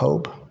gave up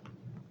hope.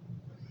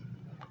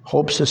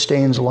 Hope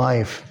sustains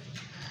life.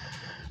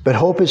 But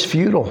hope is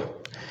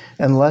futile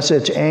unless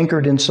it's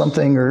anchored in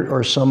something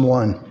or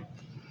someone.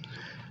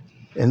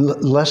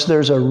 Unless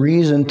there's a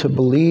reason to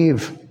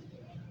believe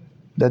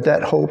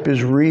that hope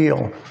is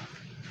real.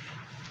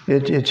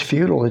 It's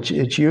futile.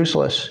 It's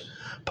useless.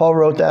 Paul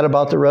wrote that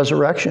about the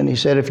resurrection. He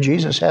said, if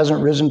Jesus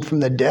hasn't risen from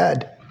the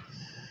dead,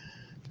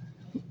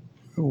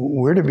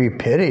 we're to be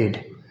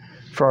pitied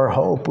for our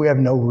hope. We have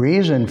no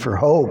reason for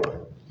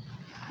hope.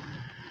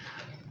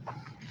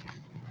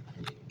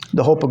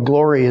 The hope of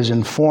glory is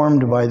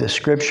informed by the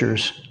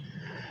Scriptures,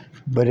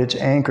 but it's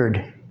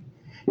anchored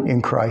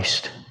in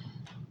Christ.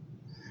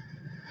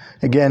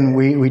 Again,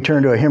 we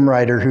turn to a hymn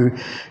writer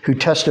who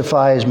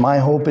testifies, my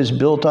hope is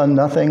built on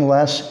nothing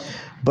less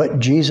but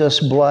Jesus'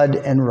 blood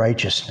and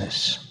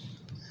righteousness.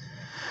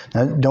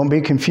 Now, don't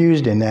be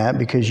confused in that,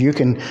 because you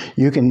can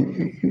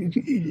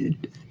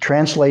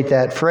translate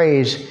that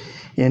phrase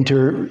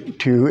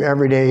into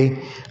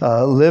everyday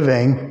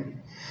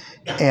living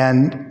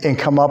and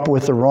come up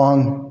with the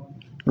wrong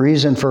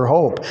reason for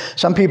hope.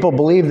 Some people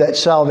believe that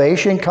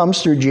salvation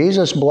comes through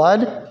Jesus'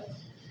 blood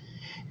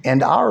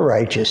and our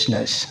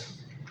righteousness.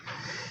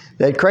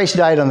 That Christ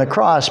died on the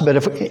cross, but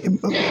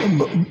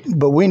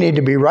we need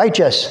to be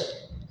righteous.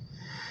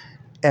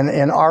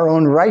 And our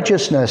own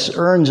righteousness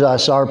earns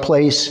us our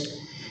place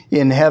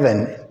in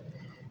heaven.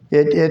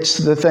 It's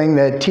the thing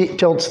that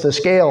tilts the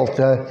scale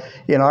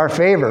in our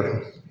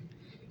favor.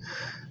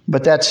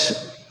 But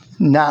that's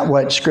not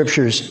what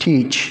Scriptures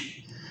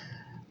teach.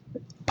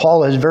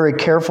 Paul is very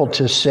careful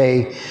to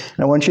say, and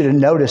I want you to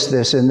notice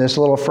this in this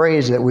little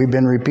phrase that we've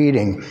been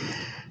repeating,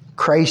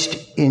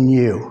 Christ in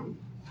you.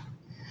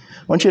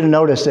 I want you to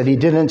notice that he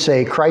didn't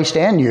say Christ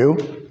and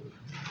you.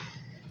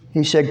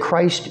 He said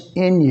Christ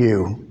in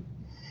you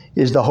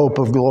is the hope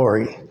of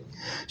glory.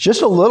 It's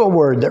just a little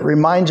word that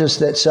reminds us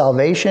that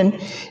salvation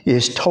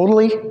is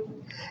totally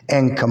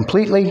and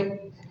completely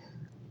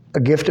a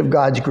gift of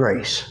God's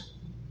grace.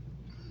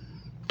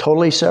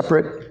 Totally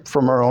separate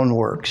from our own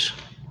works.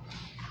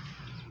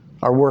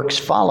 Our works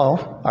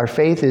follow. Our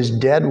faith is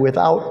dead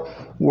without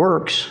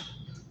works,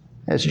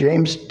 as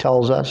James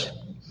tells us.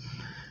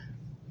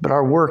 But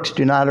our works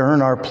do not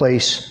earn our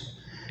place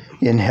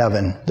in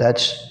heaven.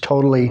 That's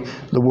totally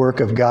the work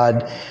of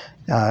God,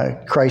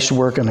 Christ's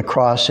work on the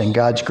cross and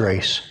God's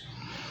grace.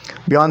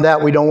 Beyond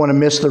that, we don't want to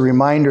miss the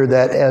reminder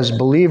that as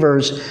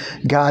believers,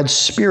 God's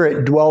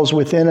Spirit dwells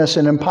within us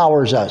and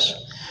empowers us.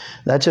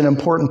 That's an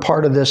important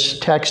part of this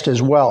text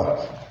as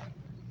well.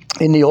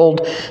 In the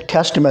Old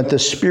Testament, the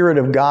Spirit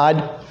of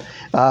God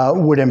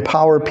would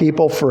empower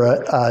people for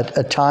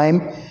a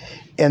time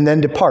and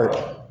then depart.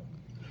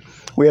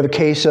 We have a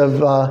case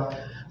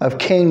of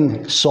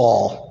King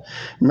Saul.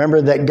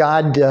 Remember that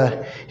God,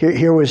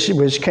 here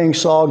was King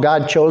Saul.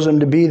 God chose him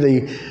to be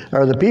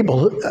the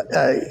people.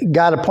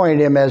 God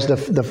appointed him as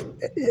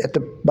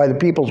by the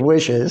people's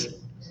wishes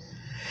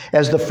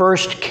as the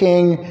first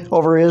king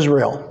over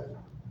Israel.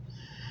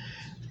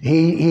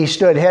 He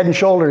stood head and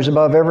shoulders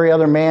above every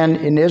other man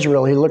in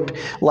Israel. He looked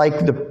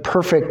like the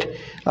perfect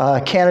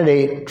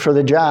candidate for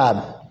the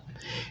job.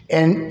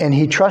 And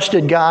he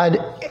trusted God,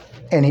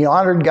 and he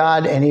honored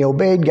God, and he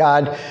obeyed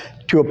God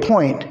to a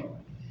point.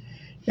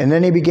 And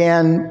then he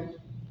began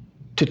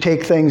to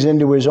take things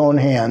into his own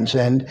hands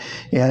and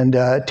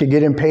to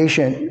get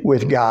impatient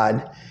with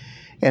God.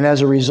 And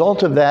as a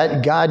result of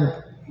that, God's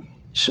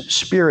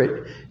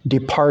Spirit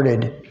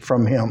departed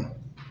from him.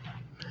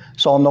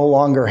 Saul no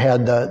longer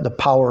had the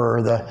power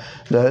or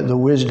the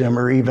wisdom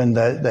or even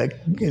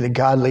the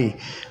godly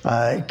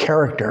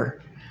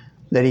character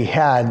that he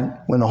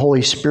had when the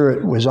Holy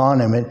Spirit was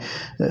on him, and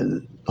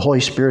the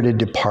Holy Spirit had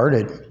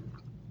departed.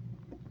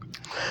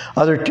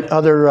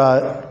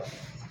 Other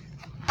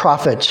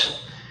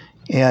prophets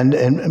and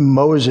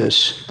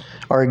Moses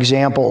are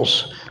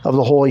examples of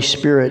the Holy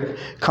Spirit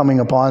coming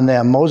upon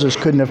them. Moses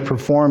couldn't have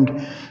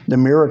performed the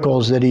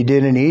miracles that he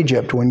did in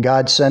Egypt when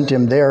God sent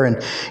him there,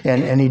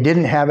 and he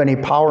didn't have any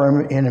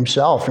power in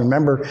himself.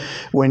 Remember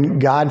when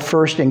God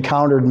first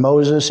encountered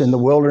Moses in the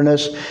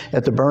wilderness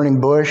at the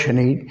burning bush,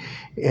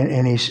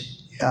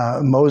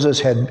 Moses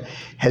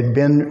had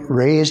been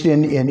raised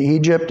in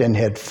Egypt and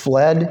had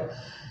fled,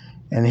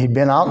 and he'd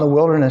been out in the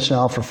wilderness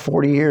now for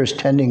 40 years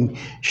tending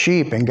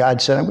sheep, and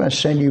God said, I'm going to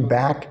send you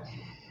back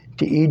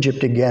to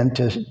Egypt again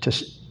to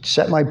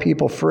set my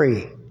people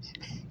free.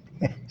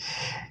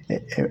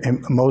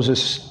 And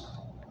Moses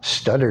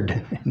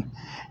stuttered,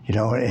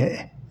 no,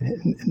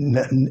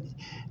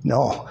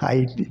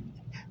 I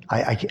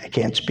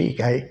can't speak.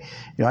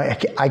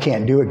 I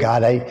can't do it,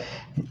 God.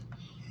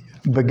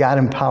 But God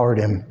empowered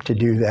him to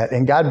do that,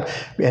 and God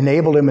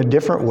enabled him a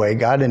different way.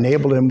 God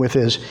enabled him with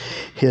his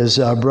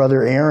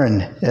brother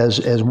Aaron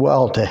as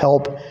well to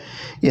help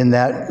in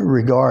that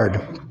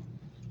regard.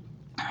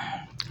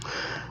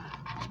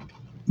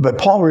 But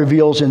Paul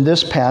reveals in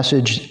this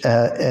passage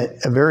a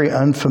very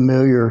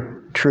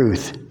unfamiliar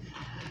truth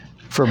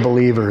for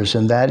believers,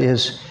 and that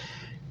is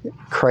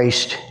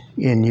Christ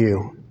in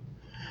you.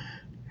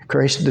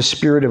 Christ, the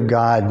Spirit of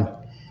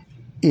God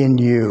in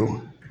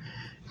you.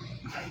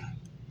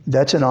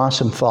 That's an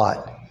awesome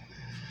thought.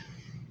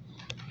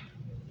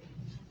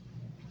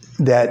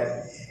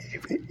 That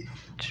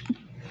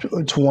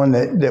it's one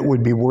that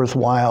would be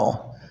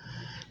worthwhile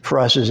for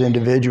us as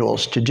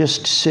individuals to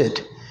just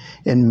sit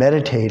and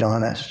meditate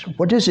on us.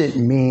 What does it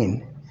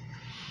mean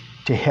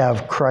to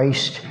have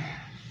Christ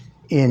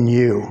in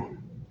you?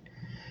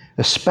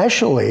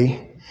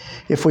 Especially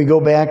if we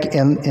go back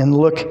and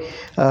look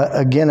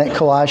again at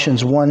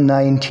Colossians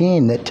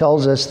 1:19, that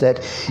tells us that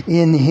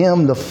in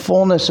him the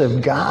fullness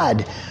of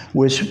God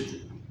was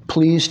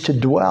pleased to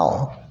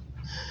dwell.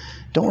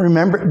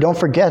 Don't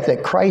forget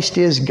that Christ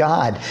is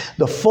God.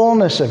 The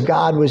fullness of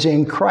God was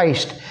in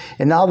Christ,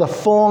 and now the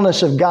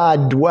fullness of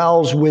God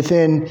dwells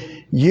within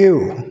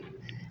you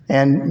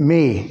and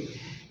me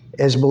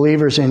as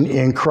believers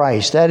in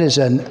Christ. That is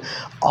an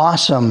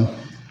awesome,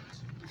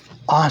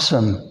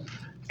 awesome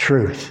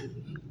truth.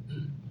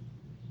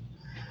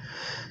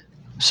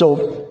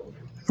 So,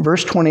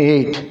 verse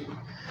 28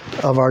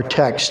 of our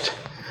text.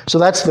 So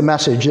that's the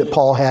message that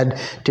Paul had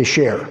to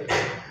share.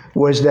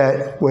 Was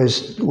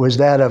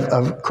that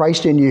of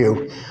Christ in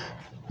you,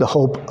 the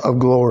hope of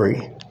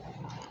glory.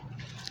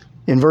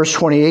 In verse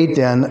 28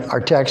 then, our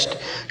text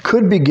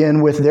could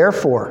begin with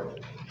therefore.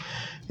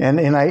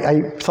 And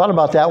I thought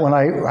about that when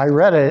I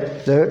read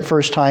it the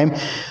first time.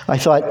 I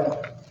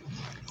thought,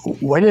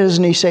 why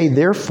doesn't he say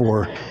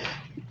therefore?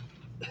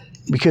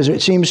 Because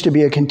it seems to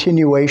be a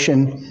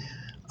continuation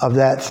of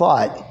that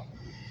thought.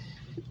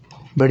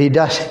 But he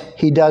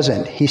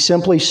doesn't. He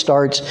simply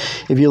starts,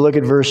 if you look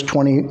at verse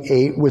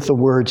 28, with the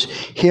words,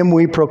 him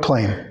we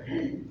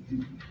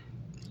proclaim.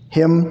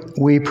 Him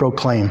we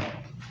proclaim.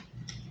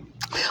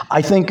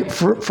 I think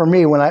for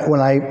me, when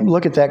I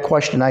look at that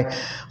question,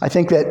 I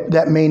think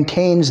that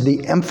maintains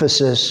the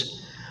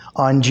emphasis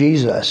on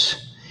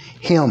Jesus.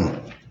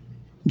 Him,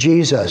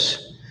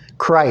 Jesus,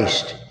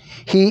 Christ.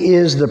 He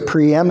is the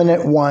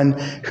preeminent one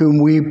whom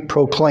we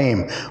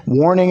proclaim,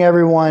 warning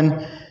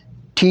everyone,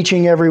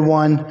 teaching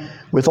everyone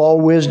with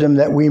all wisdom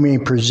that we may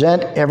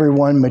present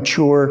everyone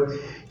mature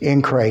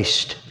in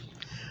Christ.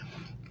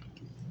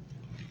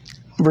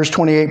 Verse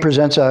 28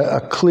 presents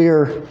a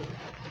clear,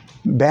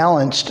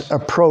 balanced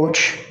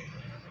approach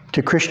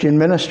to Christian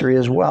ministry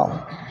as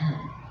well.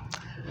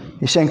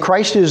 He's saying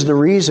Christ is the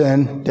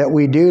reason that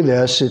we do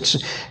this.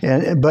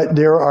 But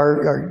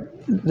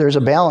there's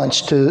a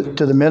balance to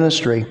the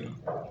ministry.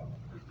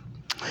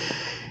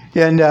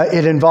 And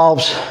it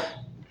involves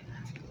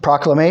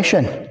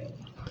proclamation,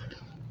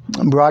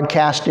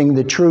 broadcasting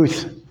the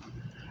truth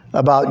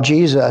about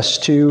Jesus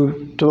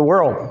to the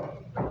world.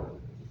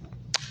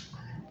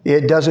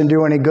 It doesn't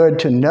do any good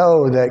to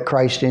know that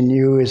Christ in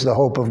you is the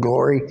hope of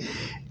glory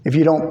if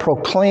you don't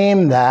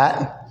proclaim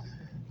that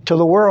to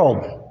the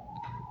world.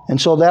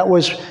 And so that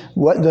was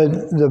what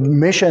the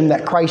mission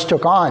that Christ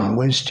took on,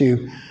 was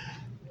to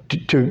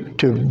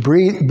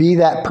be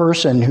that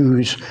person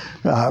who's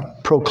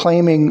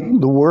proclaiming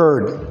the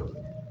word.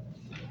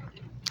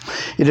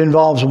 It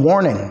involves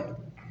warning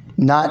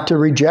not to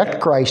reject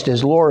Christ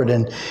as Lord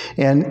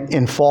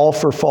and fall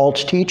for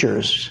false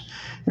teachers.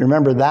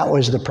 Remember, that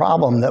was the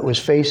problem that was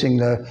facing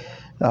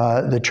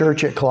the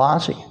church at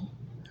Colossae.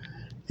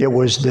 It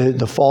was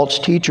the false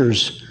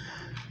teachers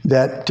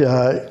that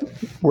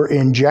were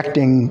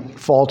injecting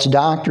false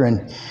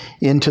doctrine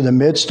into the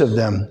midst of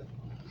them.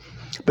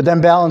 But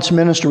then balanced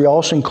ministry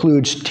also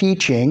includes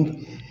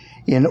teaching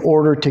in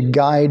order to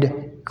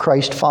guide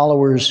Christ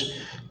followers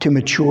to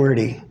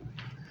maturity,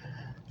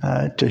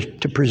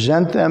 to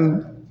present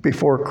them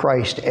before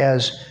Christ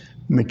as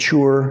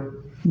mature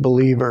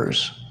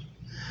believers.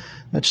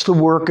 That's the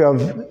work of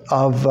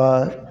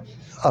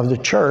the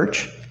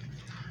church,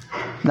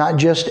 not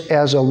just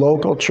as a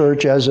local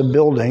church, as a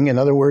building. In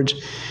other words,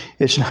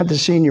 it's not the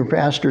senior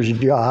pastor's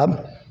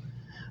job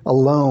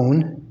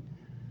alone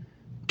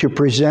to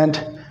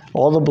present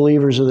all the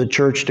believers of the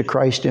church to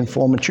Christ in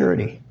full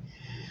maturity.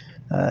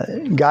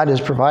 God has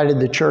provided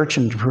the church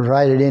and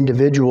provided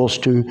individuals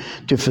to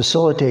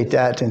facilitate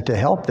that and to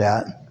help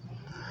that.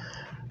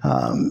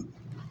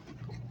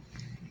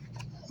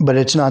 But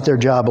it's not their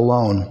job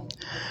alone.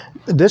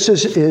 This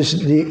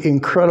is the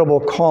incredible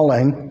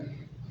calling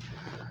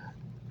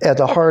at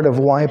the heart of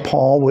why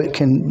Paul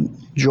can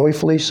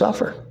joyfully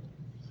suffer.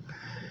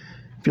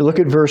 If you look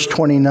at verse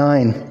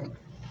 29,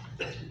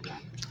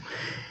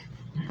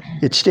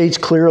 it states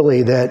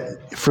clearly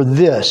that for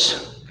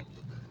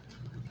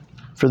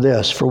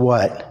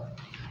what?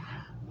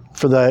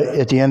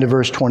 At the end of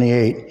verse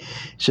 28, it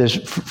says,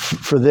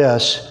 for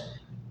this,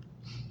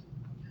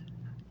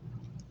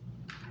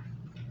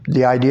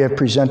 the idea of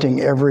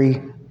presenting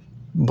every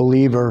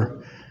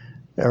believer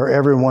or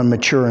everyone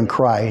mature in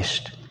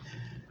Christ.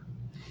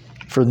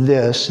 For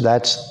this,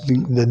 that's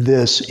the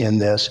this in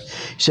this.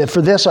 He said,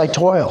 for this I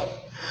toil,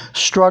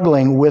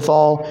 struggling with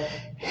all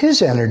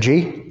his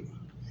energy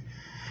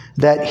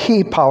that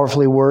he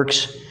powerfully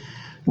works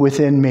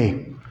within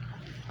me.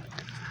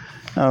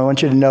 Now, I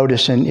want you to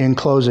notice in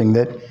closing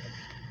that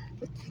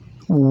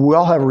we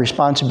all have a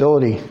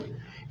responsibility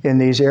in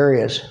these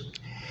areas.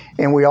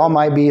 And we all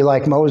might be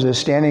like Moses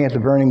standing at the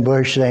burning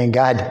bush saying,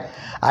 God,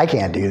 I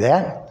can't do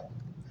that.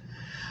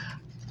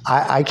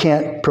 I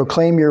can't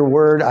proclaim your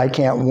word. I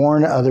can't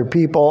warn other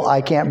people. I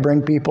can't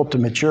bring people to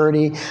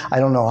maturity. I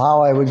don't know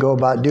how I would go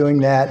about doing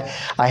that.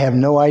 I have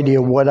no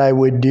idea what I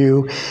would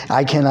do.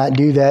 I cannot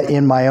do that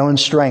in my own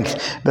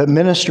strength. But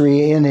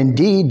ministry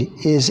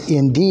is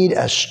indeed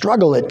a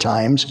struggle at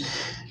times.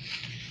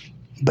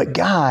 But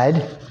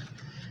God,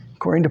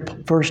 according to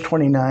verse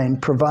 29,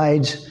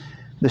 provides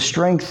the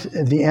strength,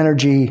 the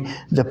energy,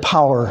 the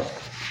power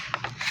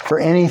for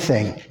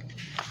anything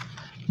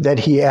that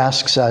he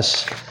asks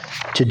us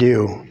to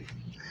do.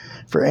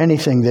 for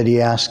anything that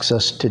he asks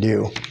us to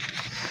do.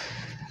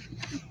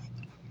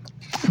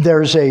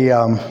 There's a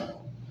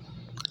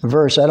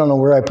verse, I don't know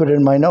where I put it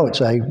in my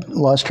notes. I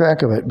lost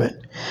track of it, but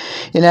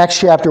in Acts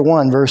chapter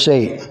 1, verse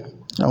 8,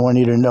 I want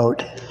you to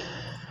note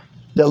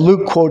that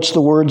Luke quotes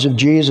the words of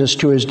Jesus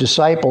to his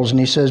disciples, and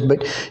he says,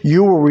 "But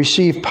you will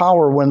receive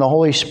power when the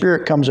Holy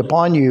Spirit comes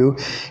upon you,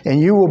 and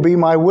you will be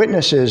my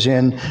witnesses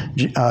in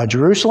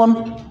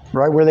Jerusalem,"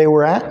 right where they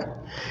were at,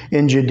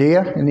 in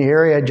Judea, in the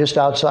area just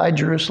outside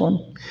Jerusalem,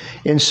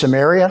 in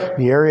Samaria,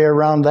 the area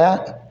around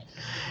that,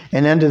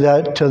 and then to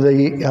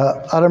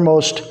the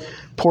uttermost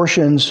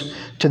portions,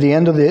 to the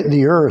end of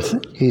the earth,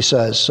 he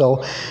says.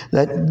 So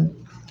that's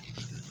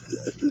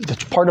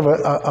part of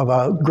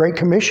a great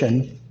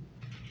commission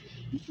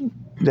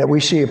that we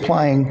see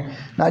applying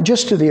not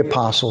just to the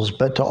apostles,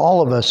 but to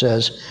all of us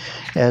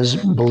as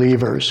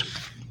believers.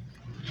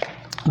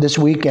 This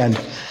weekend,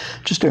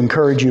 just to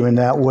encourage you in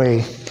that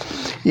way,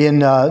 in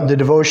the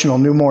devotional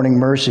New Morning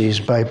Mercies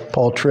by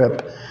Paul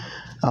Tripp,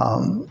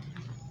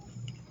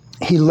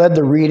 he led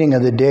the reading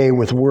of the day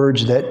with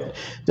words that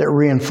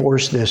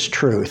reinforce this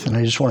truth, and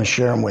I just want to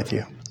share them with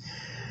you.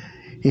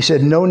 He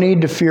said, "No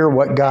need to fear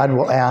what God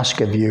will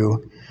ask of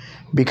you,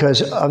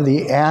 because in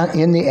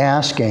the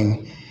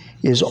asking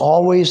is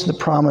always the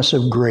promise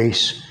of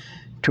grace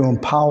to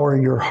empower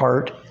your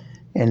heart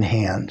and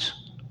hands."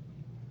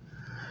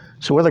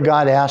 So whether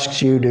God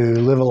asks you to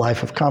live a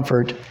life of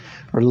comfort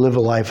or to live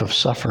a life of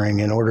suffering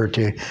in order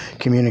to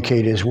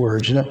communicate his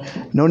words,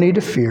 no need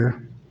to fear.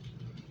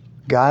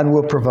 God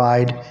will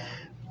provide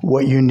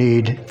what you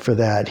need for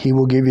that. He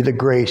will give you the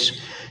grace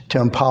to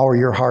empower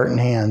your heart and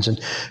hands.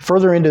 And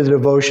further into the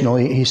devotional,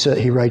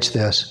 he writes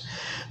this: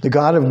 "The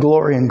God of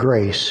glory and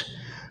grace,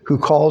 who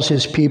calls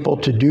his people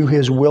to do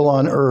his will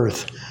on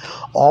earth,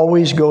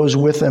 always goes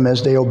with them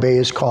as they obey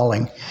his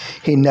calling.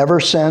 He never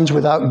sends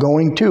without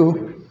going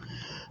to.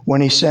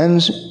 When he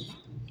sends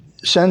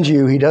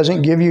you, he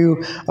doesn't give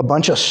you a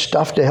bunch of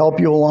stuff to help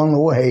you along the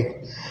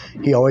way.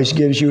 He always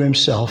gives you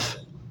himself,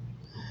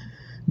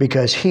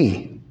 because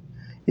he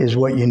is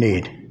what you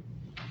need.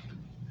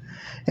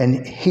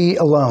 And he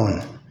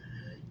alone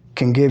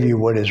can give you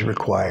what is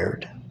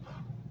required."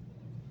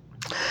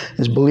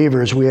 As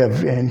believers, we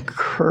have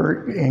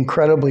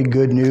incredibly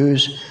good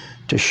news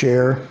to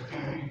share.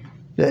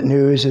 That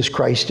news is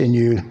Christ in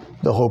you,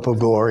 the hope of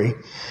glory.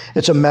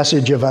 It's a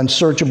message of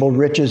unsearchable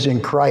riches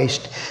in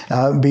Christ,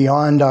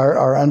 beyond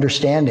our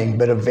understanding,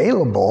 but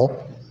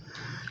available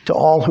to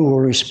all who will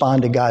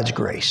respond to God's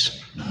grace.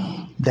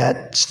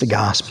 That's the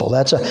gospel.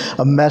 That's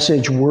a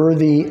message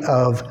worthy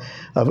of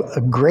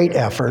a great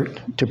effort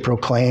to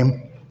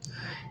proclaim,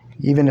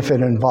 even if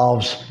it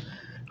involves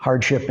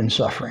hardship and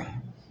suffering.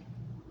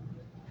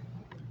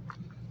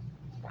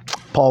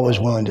 Paul was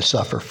willing to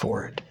suffer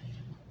for it.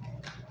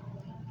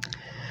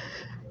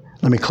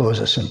 Let me close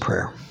this in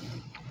prayer.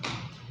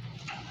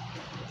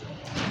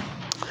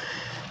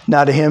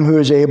 Now to him who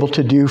is able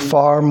to do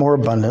far more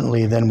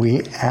abundantly than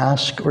we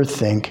ask or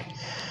think,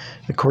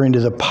 according to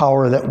the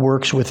power that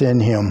works within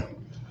him,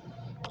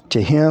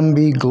 to him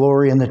be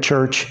glory in the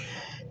church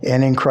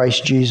and in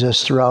Christ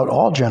Jesus throughout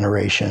all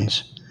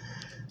generations,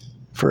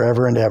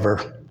 forever and ever.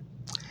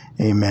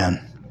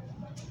 Amen.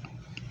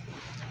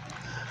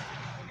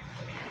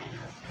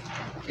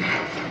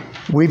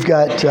 We've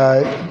got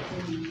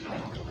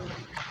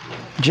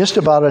just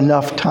about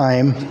enough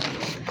time